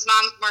moms. Those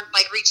moms weren't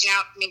like reaching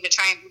out to me to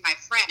try and be my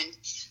friend.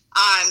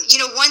 You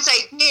know, once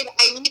I did,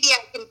 I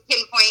can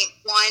pinpoint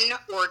one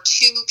or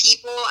two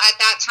people at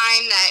that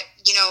time that,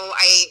 you know,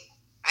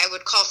 I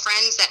would call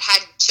friends that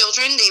had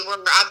children. They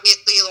were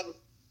obviously like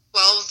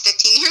 12,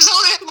 15 years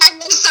older than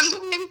I was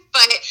sometimes.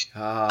 But,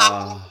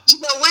 you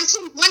know,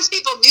 once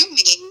people knew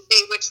me,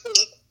 they would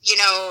think, you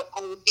know,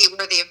 I would be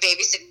worthy of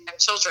babysitting their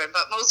children.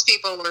 But most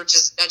people were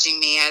just judging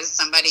me as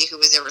somebody who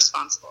was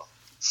irresponsible.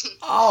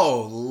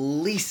 Oh,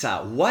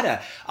 Lisa,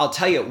 I'll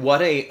tell you,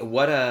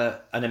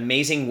 an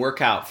amazing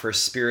workout for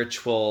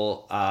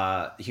spiritual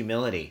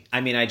humility. I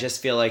mean, I just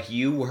feel like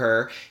you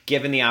were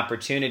given the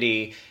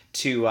opportunity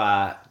to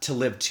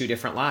live two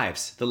different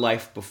lives. The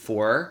life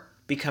before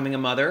becoming a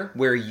mother,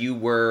 where you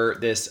were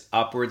this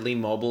upwardly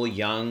mobile,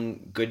 young,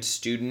 good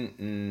student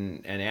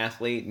and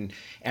athlete,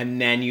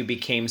 and then you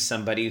became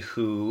somebody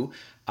who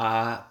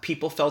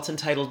people felt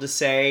entitled to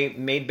say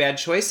made bad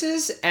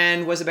choices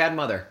and was a bad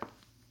mother.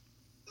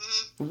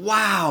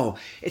 Wow.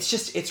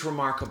 It's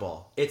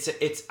remarkable.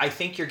 I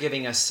think you're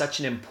giving us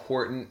such an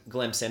important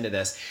glimpse into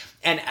this.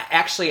 And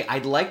actually,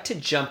 I'd like to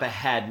jump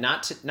ahead,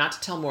 not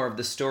to tell more of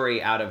the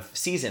story out of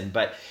season,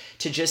 but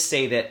to just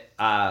say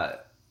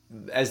that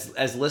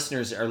as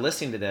listeners are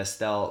listening to this,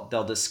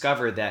 they'll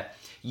discover that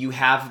you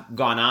have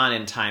gone on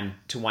in time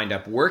to wind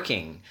up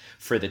working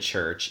for the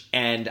church.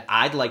 And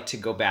I'd like to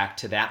go back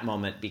to that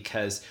moment,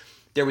 because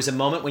there was a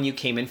moment when you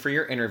came in for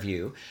your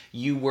interview.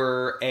 You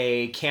were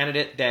a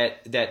candidate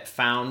that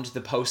found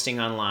the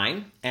posting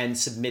online and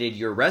submitted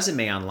your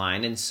resume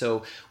online. And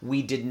so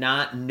we did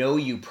not know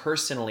you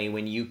personally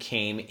when you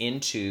came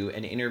into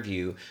an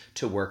interview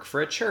to work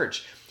for a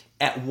church.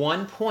 At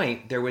one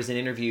point, there was an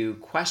interview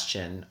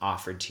question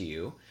offered to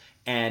you,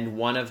 and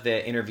one of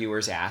the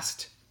interviewers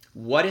asked,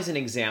 what is an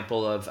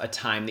example of a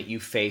time that you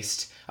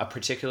faced a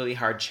particularly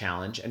hard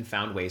challenge and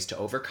found ways to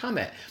overcome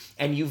it?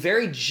 And you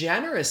very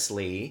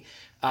generously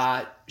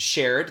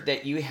shared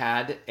that you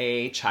had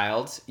a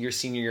child your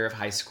senior year of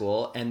high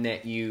school, and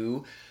that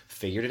you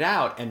figured it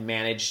out and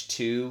managed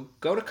to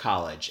go to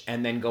college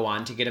and then go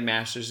on to get a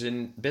master's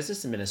in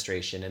business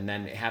administration,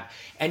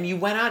 and you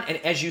went on. And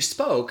as you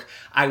spoke,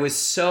 I was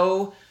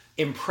so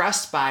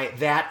impressed by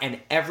that and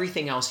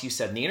everything else you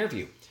said in the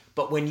interview.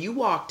 But when you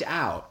walked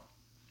out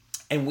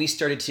and we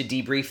started to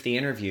debrief the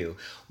interview,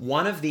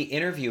 one of the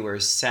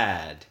interviewers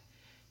said,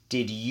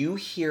 did you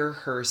hear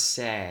her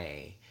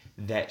say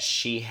that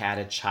she had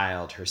a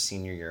child her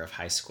senior year of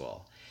high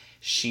school.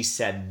 She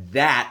said,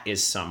 that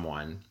is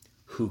someone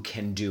who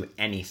can do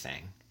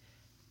anything.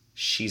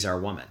 She's our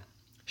woman.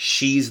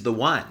 She's the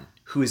one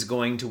who is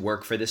going to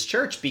work for this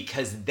church,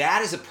 because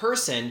that is a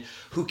person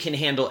who can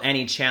handle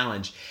any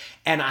challenge.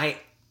 And I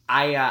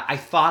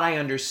thought I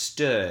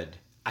understood.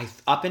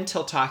 Up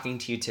until talking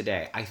to you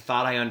today, I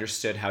thought I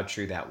understood how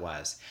true that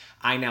was.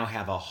 I now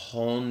have a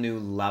whole new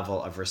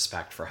level of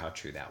respect for how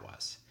true that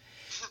was.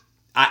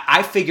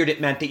 I figured it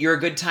meant that you're a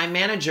good time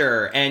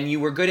manager and you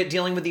were good at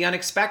dealing with the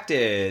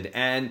unexpected.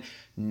 And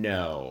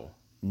no.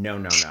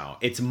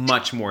 It's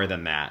much more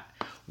than that.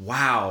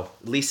 Wow.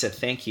 Lisa,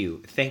 thank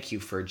you. Thank you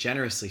for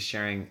generously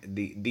sharing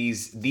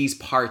these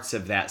parts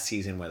of that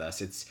season with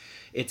us.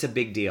 It's a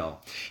big deal.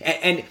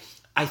 And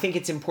I think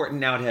it's important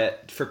now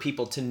for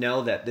people to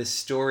know that this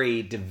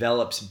story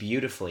develops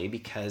beautifully,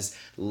 because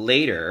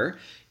later,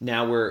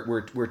 now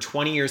we're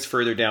 20 years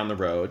further down the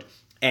road,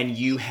 and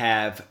you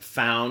have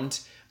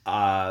found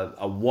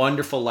a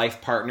wonderful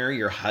life partner,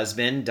 your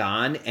husband,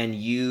 Don, and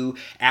you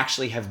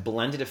actually have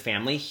blended a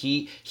family.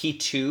 He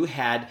too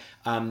had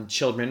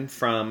children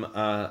from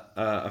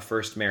a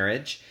first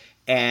marriage,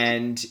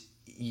 and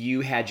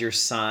you had your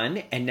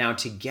son, and now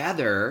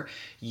together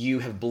you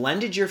have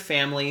blended your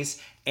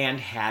families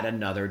and had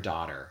another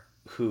daughter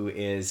who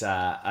is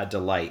a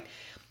delight.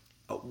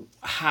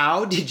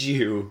 How did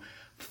you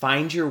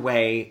find your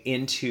way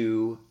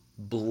into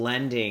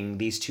blending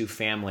these two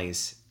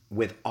families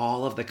with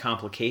all of the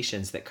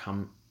complications that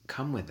come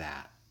with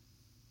that?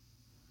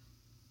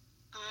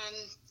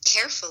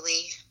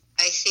 Carefully.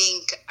 I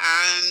think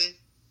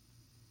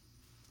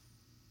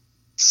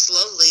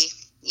slowly.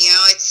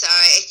 It's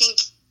I think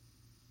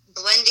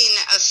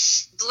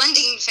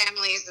blending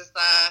families is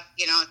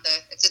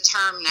it's a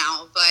term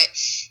now, but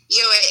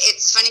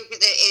it's funny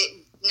because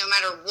it no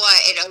matter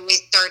what, it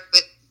always starts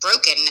with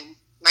broken,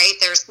 right?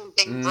 There's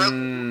something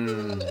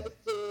broken.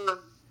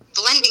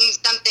 Blending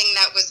something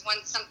that was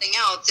once something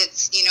else,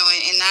 it's in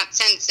that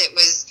sense it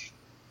was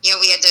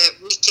we had to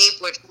reshape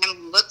what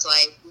family looked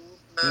like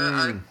for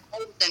ourselves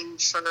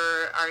and for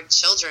our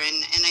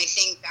children. And I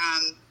think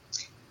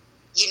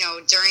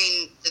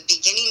during the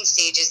beginning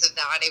stages of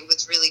that, it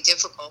was really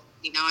difficult.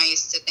 I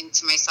used to think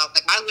to myself,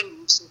 like, I wouldn't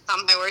actually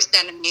become my worst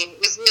enemy. It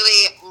was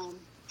really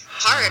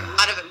hard. A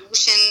lot of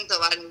emotions, a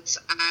lot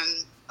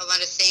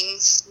of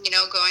things,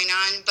 going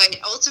on. But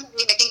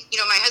ultimately, I think,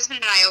 my husband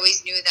and I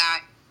always knew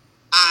that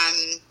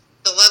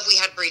the love we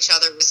had for each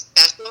other was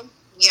special,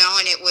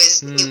 and it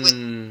was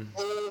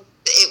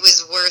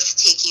worth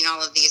taking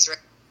all of these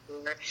risks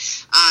for.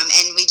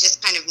 And we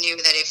just kind of knew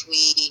that if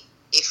we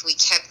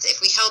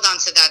held on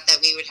to that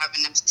we would have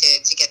enough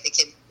to get the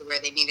kids to where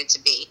they needed to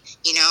be,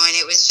 and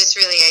it was just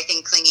really, I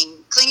think,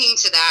 clinging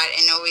to that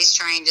and always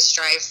trying to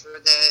strive for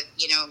the,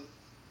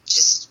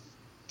 just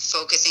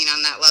focusing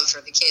on that love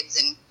for the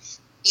kids and,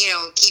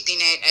 keeping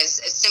it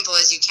as simple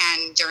as you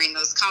can during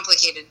those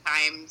complicated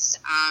times.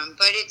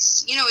 But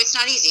it's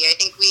not easy. I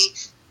think we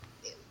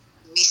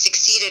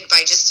succeeded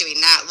by just doing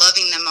that,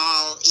 loving them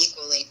all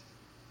equally.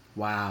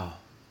 Wow.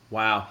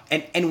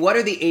 And what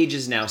are the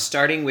ages now?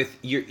 Starting with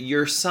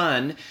your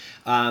son,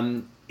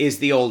 is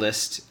the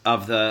oldest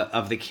of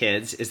the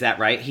kids. Is that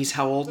right? He's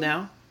how old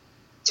now?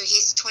 So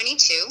he's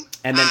 22.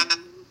 And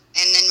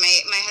then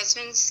my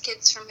husband's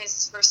kids from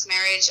his first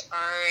marriage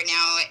are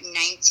now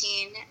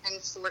 19,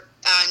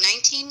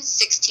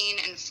 16,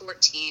 and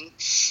 14.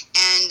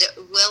 And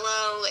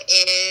Willow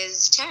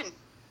is 10.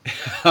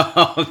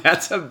 Oh,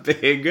 that's a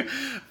big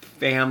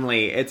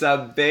family. It's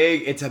a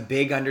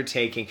big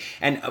undertaking.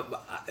 And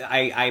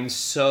I'm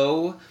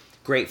so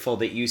grateful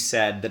that you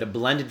said that a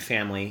blended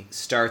family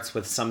starts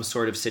with some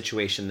sort of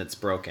situation that's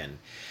broken.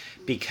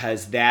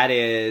 Because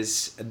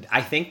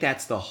I think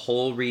that's the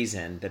whole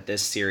reason that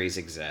this series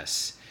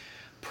exists.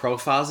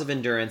 Profiles of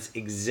Endurance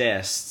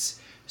exists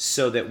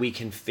so that we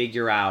can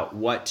figure out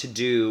what to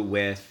do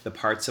with the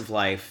parts of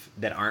life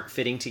that aren't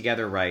fitting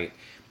together right,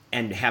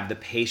 and have the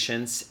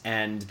patience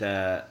and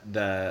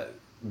the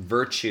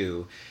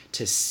virtue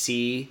to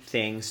see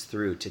things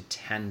through, to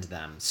tend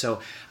them.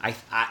 So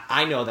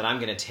I know that I'm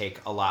going to take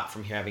a lot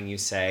from having you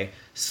say,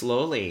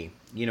 slowly,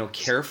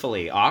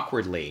 carefully,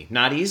 awkwardly,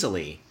 not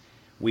easily,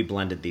 we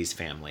blended these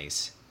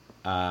families.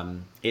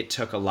 It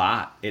took a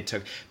lot.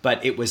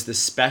 But it was the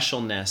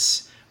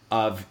specialness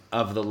of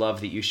the love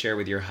that you share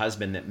with your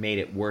husband that made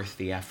it worth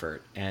the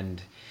effort.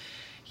 And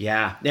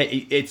yeah,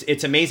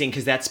 it's amazing,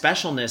 because that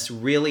specialness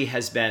really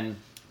has been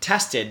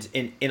tested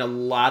in a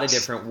lot of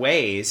different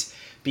ways,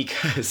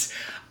 because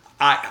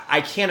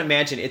I can't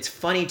imagine. It's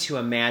funny to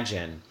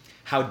imagine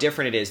how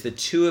different it is. The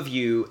two of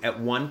you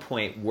at one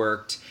point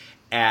worked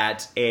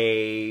at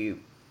a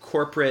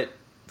corporate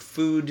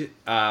food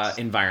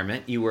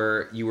environment. You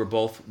were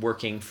both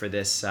working for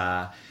this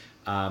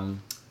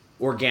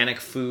organic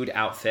food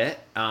outfit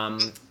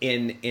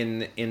in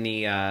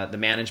the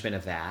management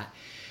of that.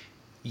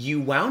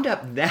 You wound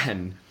up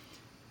then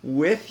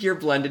with your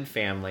blended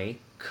family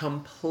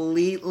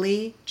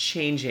completely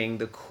changing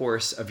the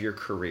course of your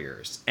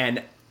careers.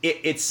 And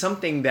it's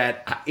something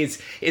that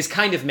is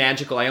kind of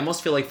magical. I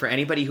almost feel like for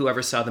anybody who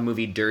ever saw the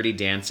movie Dirty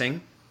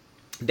Dancing,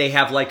 they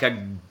have like a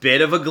bit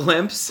of a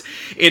glimpse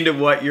into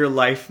what your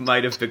life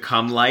might have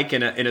become like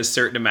in a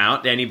certain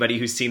amount. Anybody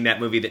who's seen that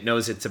movie that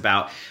knows it's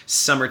about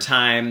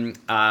summertime,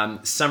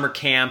 summer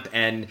camp,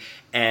 and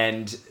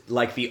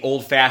like the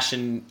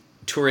old-fashioned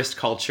tourist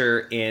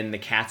culture in the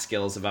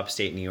Catskills of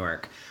upstate New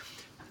York.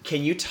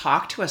 Can you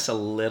talk to us a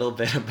little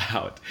bit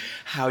about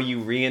how you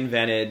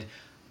reinvented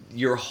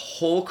your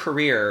whole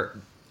career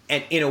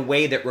and in a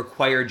way that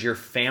required your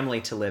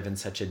family to live in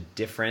such a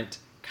different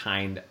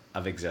kind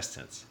of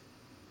existence?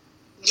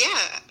 Yeah.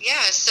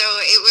 So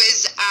it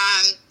was,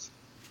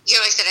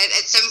 like I said,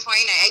 at some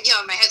point,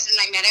 my husband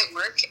and I met at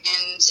work,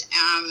 and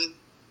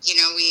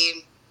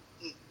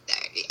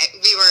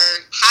we were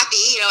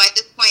happy. At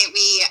this point,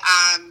 we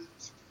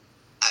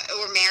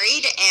were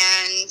married,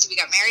 and we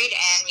got married,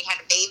 and we had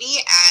a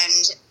baby,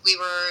 and we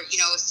were,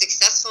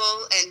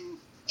 successful and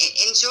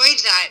enjoyed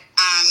that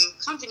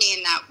company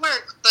and that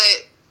work.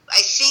 But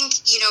I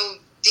think,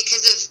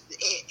 because of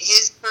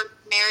his first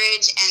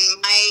marriage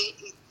and my,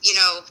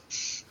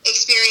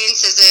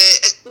 experience as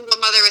a single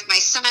mother with my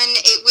son,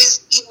 it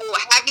was,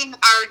 having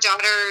our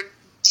daughter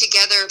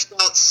together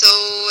felt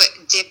so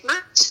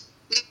different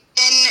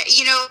than,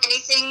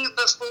 anything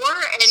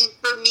before. And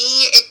for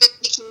me, it just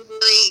became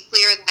really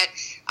clear that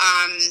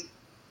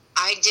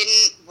I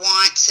didn't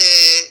want to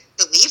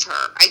leave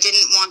her. I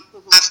didn't want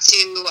to have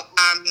to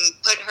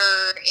put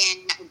her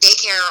in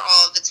daycare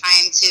all the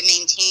time to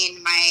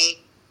maintain my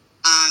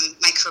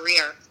my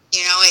career.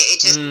 It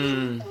just I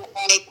didn't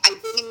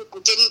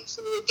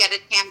really get a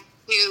chance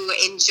to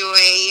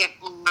enjoy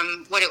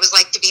what it was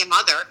like to be a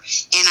mother,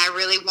 and I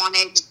really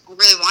wanted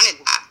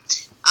that.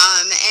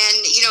 And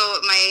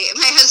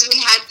my husband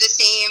had the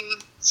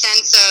same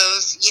sense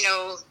of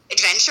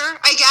adventure,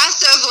 I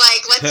guess, of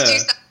like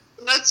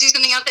let's do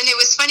something else. And it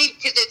was funny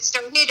because it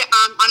started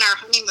on our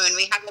honeymoon.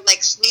 We had a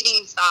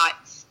fleeting thought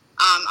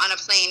on a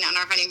plane on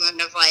our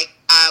honeymoon of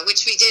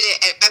which we did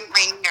it at Mount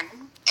Rainier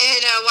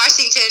in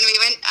Washington. We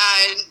went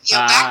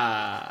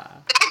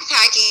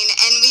backpacking,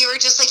 and we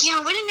were just like,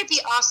 wouldn't it be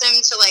awesome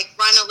to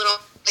run a little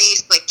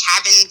place,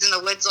 cabins in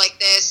the woods like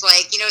this, so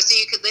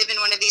you could live in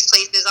one of these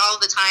places all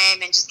the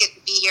time and just get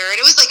to be here. And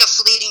it was like a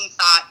fleeting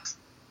thought.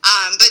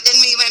 But then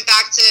we went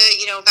back to,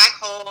 back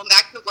home,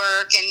 back to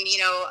work, and,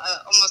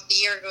 almost a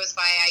year goes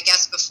by, I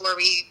guess, before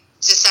we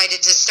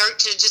decided to start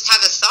to just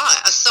have a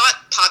thought. A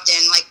thought popped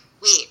in,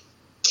 wait,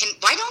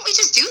 why don't we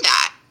just do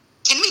that?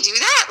 Can we do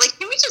that?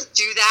 Can we just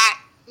do that?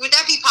 Would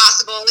that be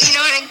possible? You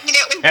know what I mean?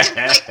 It was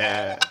just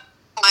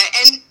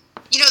and,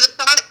 the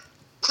thought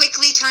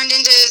quickly turned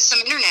into some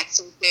internet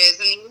searches,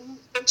 and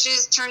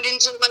searches turned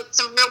into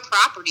some real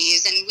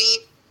properties. And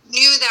we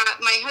knew that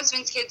my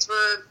husband's kids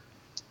were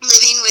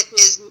living with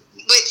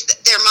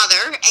their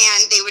mother,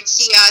 and they would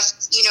see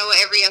us,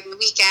 every other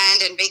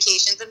weekend and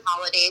vacations and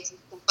holidays and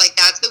stuff like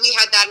that. So we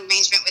had that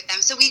arrangement with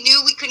them. So we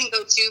knew we couldn't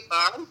go too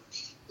far.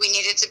 We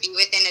needed to be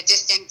within a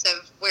distance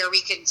of where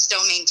we could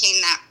still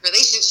maintain that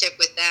relationship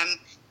with them.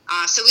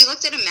 So we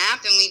looked at a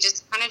map, and we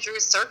just kind of drew a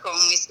circle,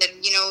 and we said,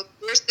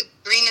 where's the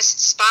greenest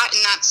spot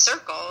in that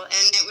circle?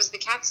 And it was the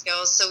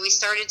Catskills. So we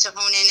started to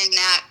hone in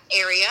that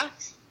area.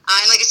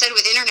 And like I said,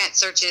 with internet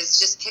searches,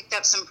 just picked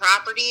up some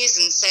properties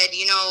and said,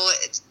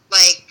 it's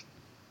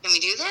can we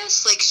do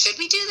this? Should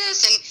we do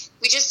this? And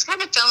we just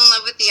kind of fell in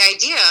love with the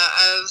idea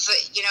of,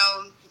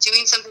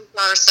 doing something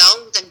for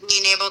ourselves and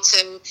being able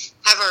to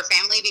have our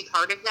family be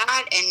part of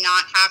that and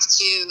not have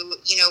to,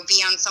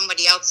 be on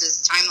somebody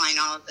else's timeline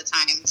all of the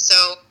time.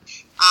 So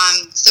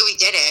we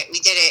did it. We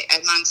did it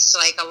amongst a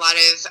lot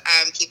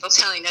of people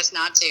telling us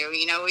not to.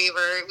 We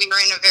were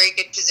in a very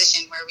good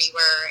position where we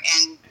were,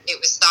 and it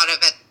was thought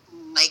of at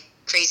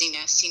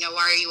craziness.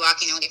 Why are you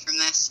walking away from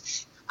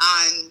this?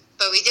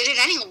 But we did it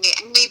anyway,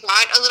 and we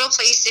bought a little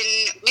place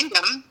in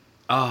Wyndham.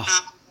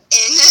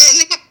 In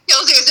the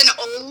Catskills. It was an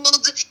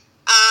old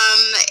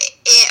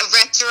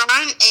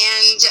restaurant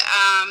and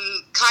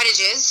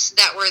cottages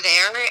that were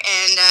there,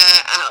 and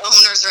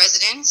owner's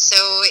residence. So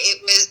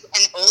it was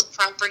an old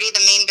property. The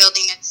main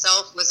building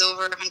itself was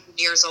over 100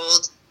 years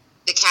old.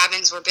 The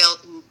cabins were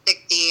built in the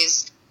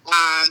 60s.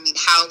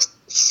 House,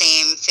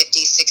 same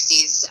 50s,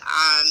 60s.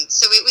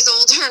 So it was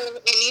older.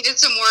 It needed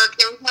some work.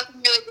 There was nothing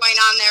really going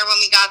on there when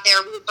we got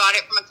there. We bought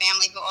it from a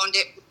family who owned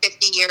it for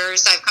 50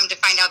 years. I've come to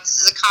find out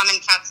this is a common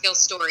Catskill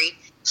story.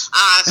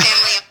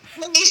 Family,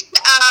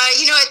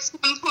 at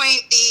some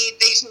point the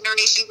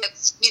generation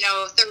gets,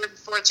 third,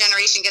 fourth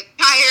generation gets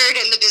tired,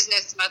 and the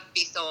business must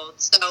be sold.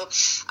 So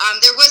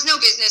there was no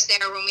business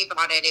there when we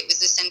bought it. It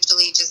was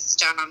essentially just,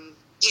 so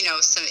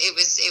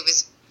it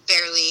was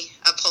barely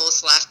a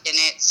pulse left in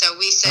it. So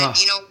we said,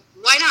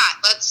 why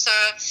not?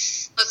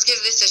 Let's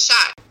give this a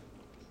shot.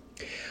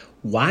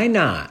 Why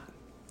not?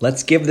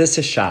 Let's give this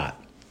a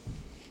shot.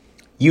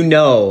 You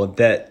know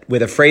that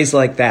with a phrase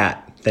like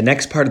that, the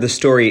next part of the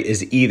story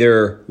is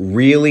either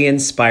really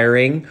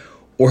inspiring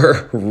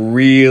or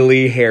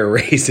really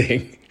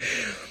hair-raising.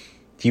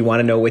 Do you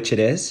want to know which it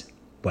is?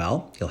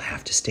 Well, you'll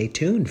have to stay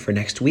tuned for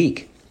next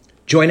week.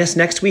 Join us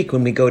next week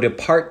when we go to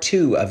part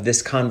 2 of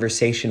this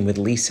conversation with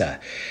Lisa,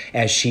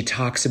 as she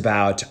talks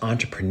about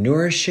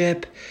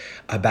entrepreneurship,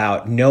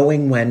 about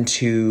knowing when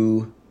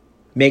to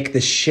make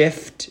the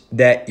shift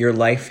that your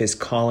life is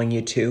calling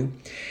you to,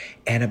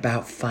 and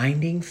about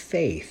finding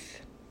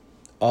faith.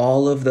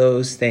 All of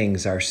those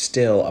things are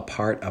still a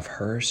part of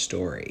her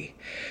story.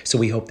 So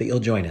we hope that you'll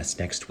join us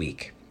next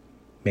week.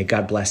 May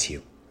God bless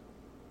you.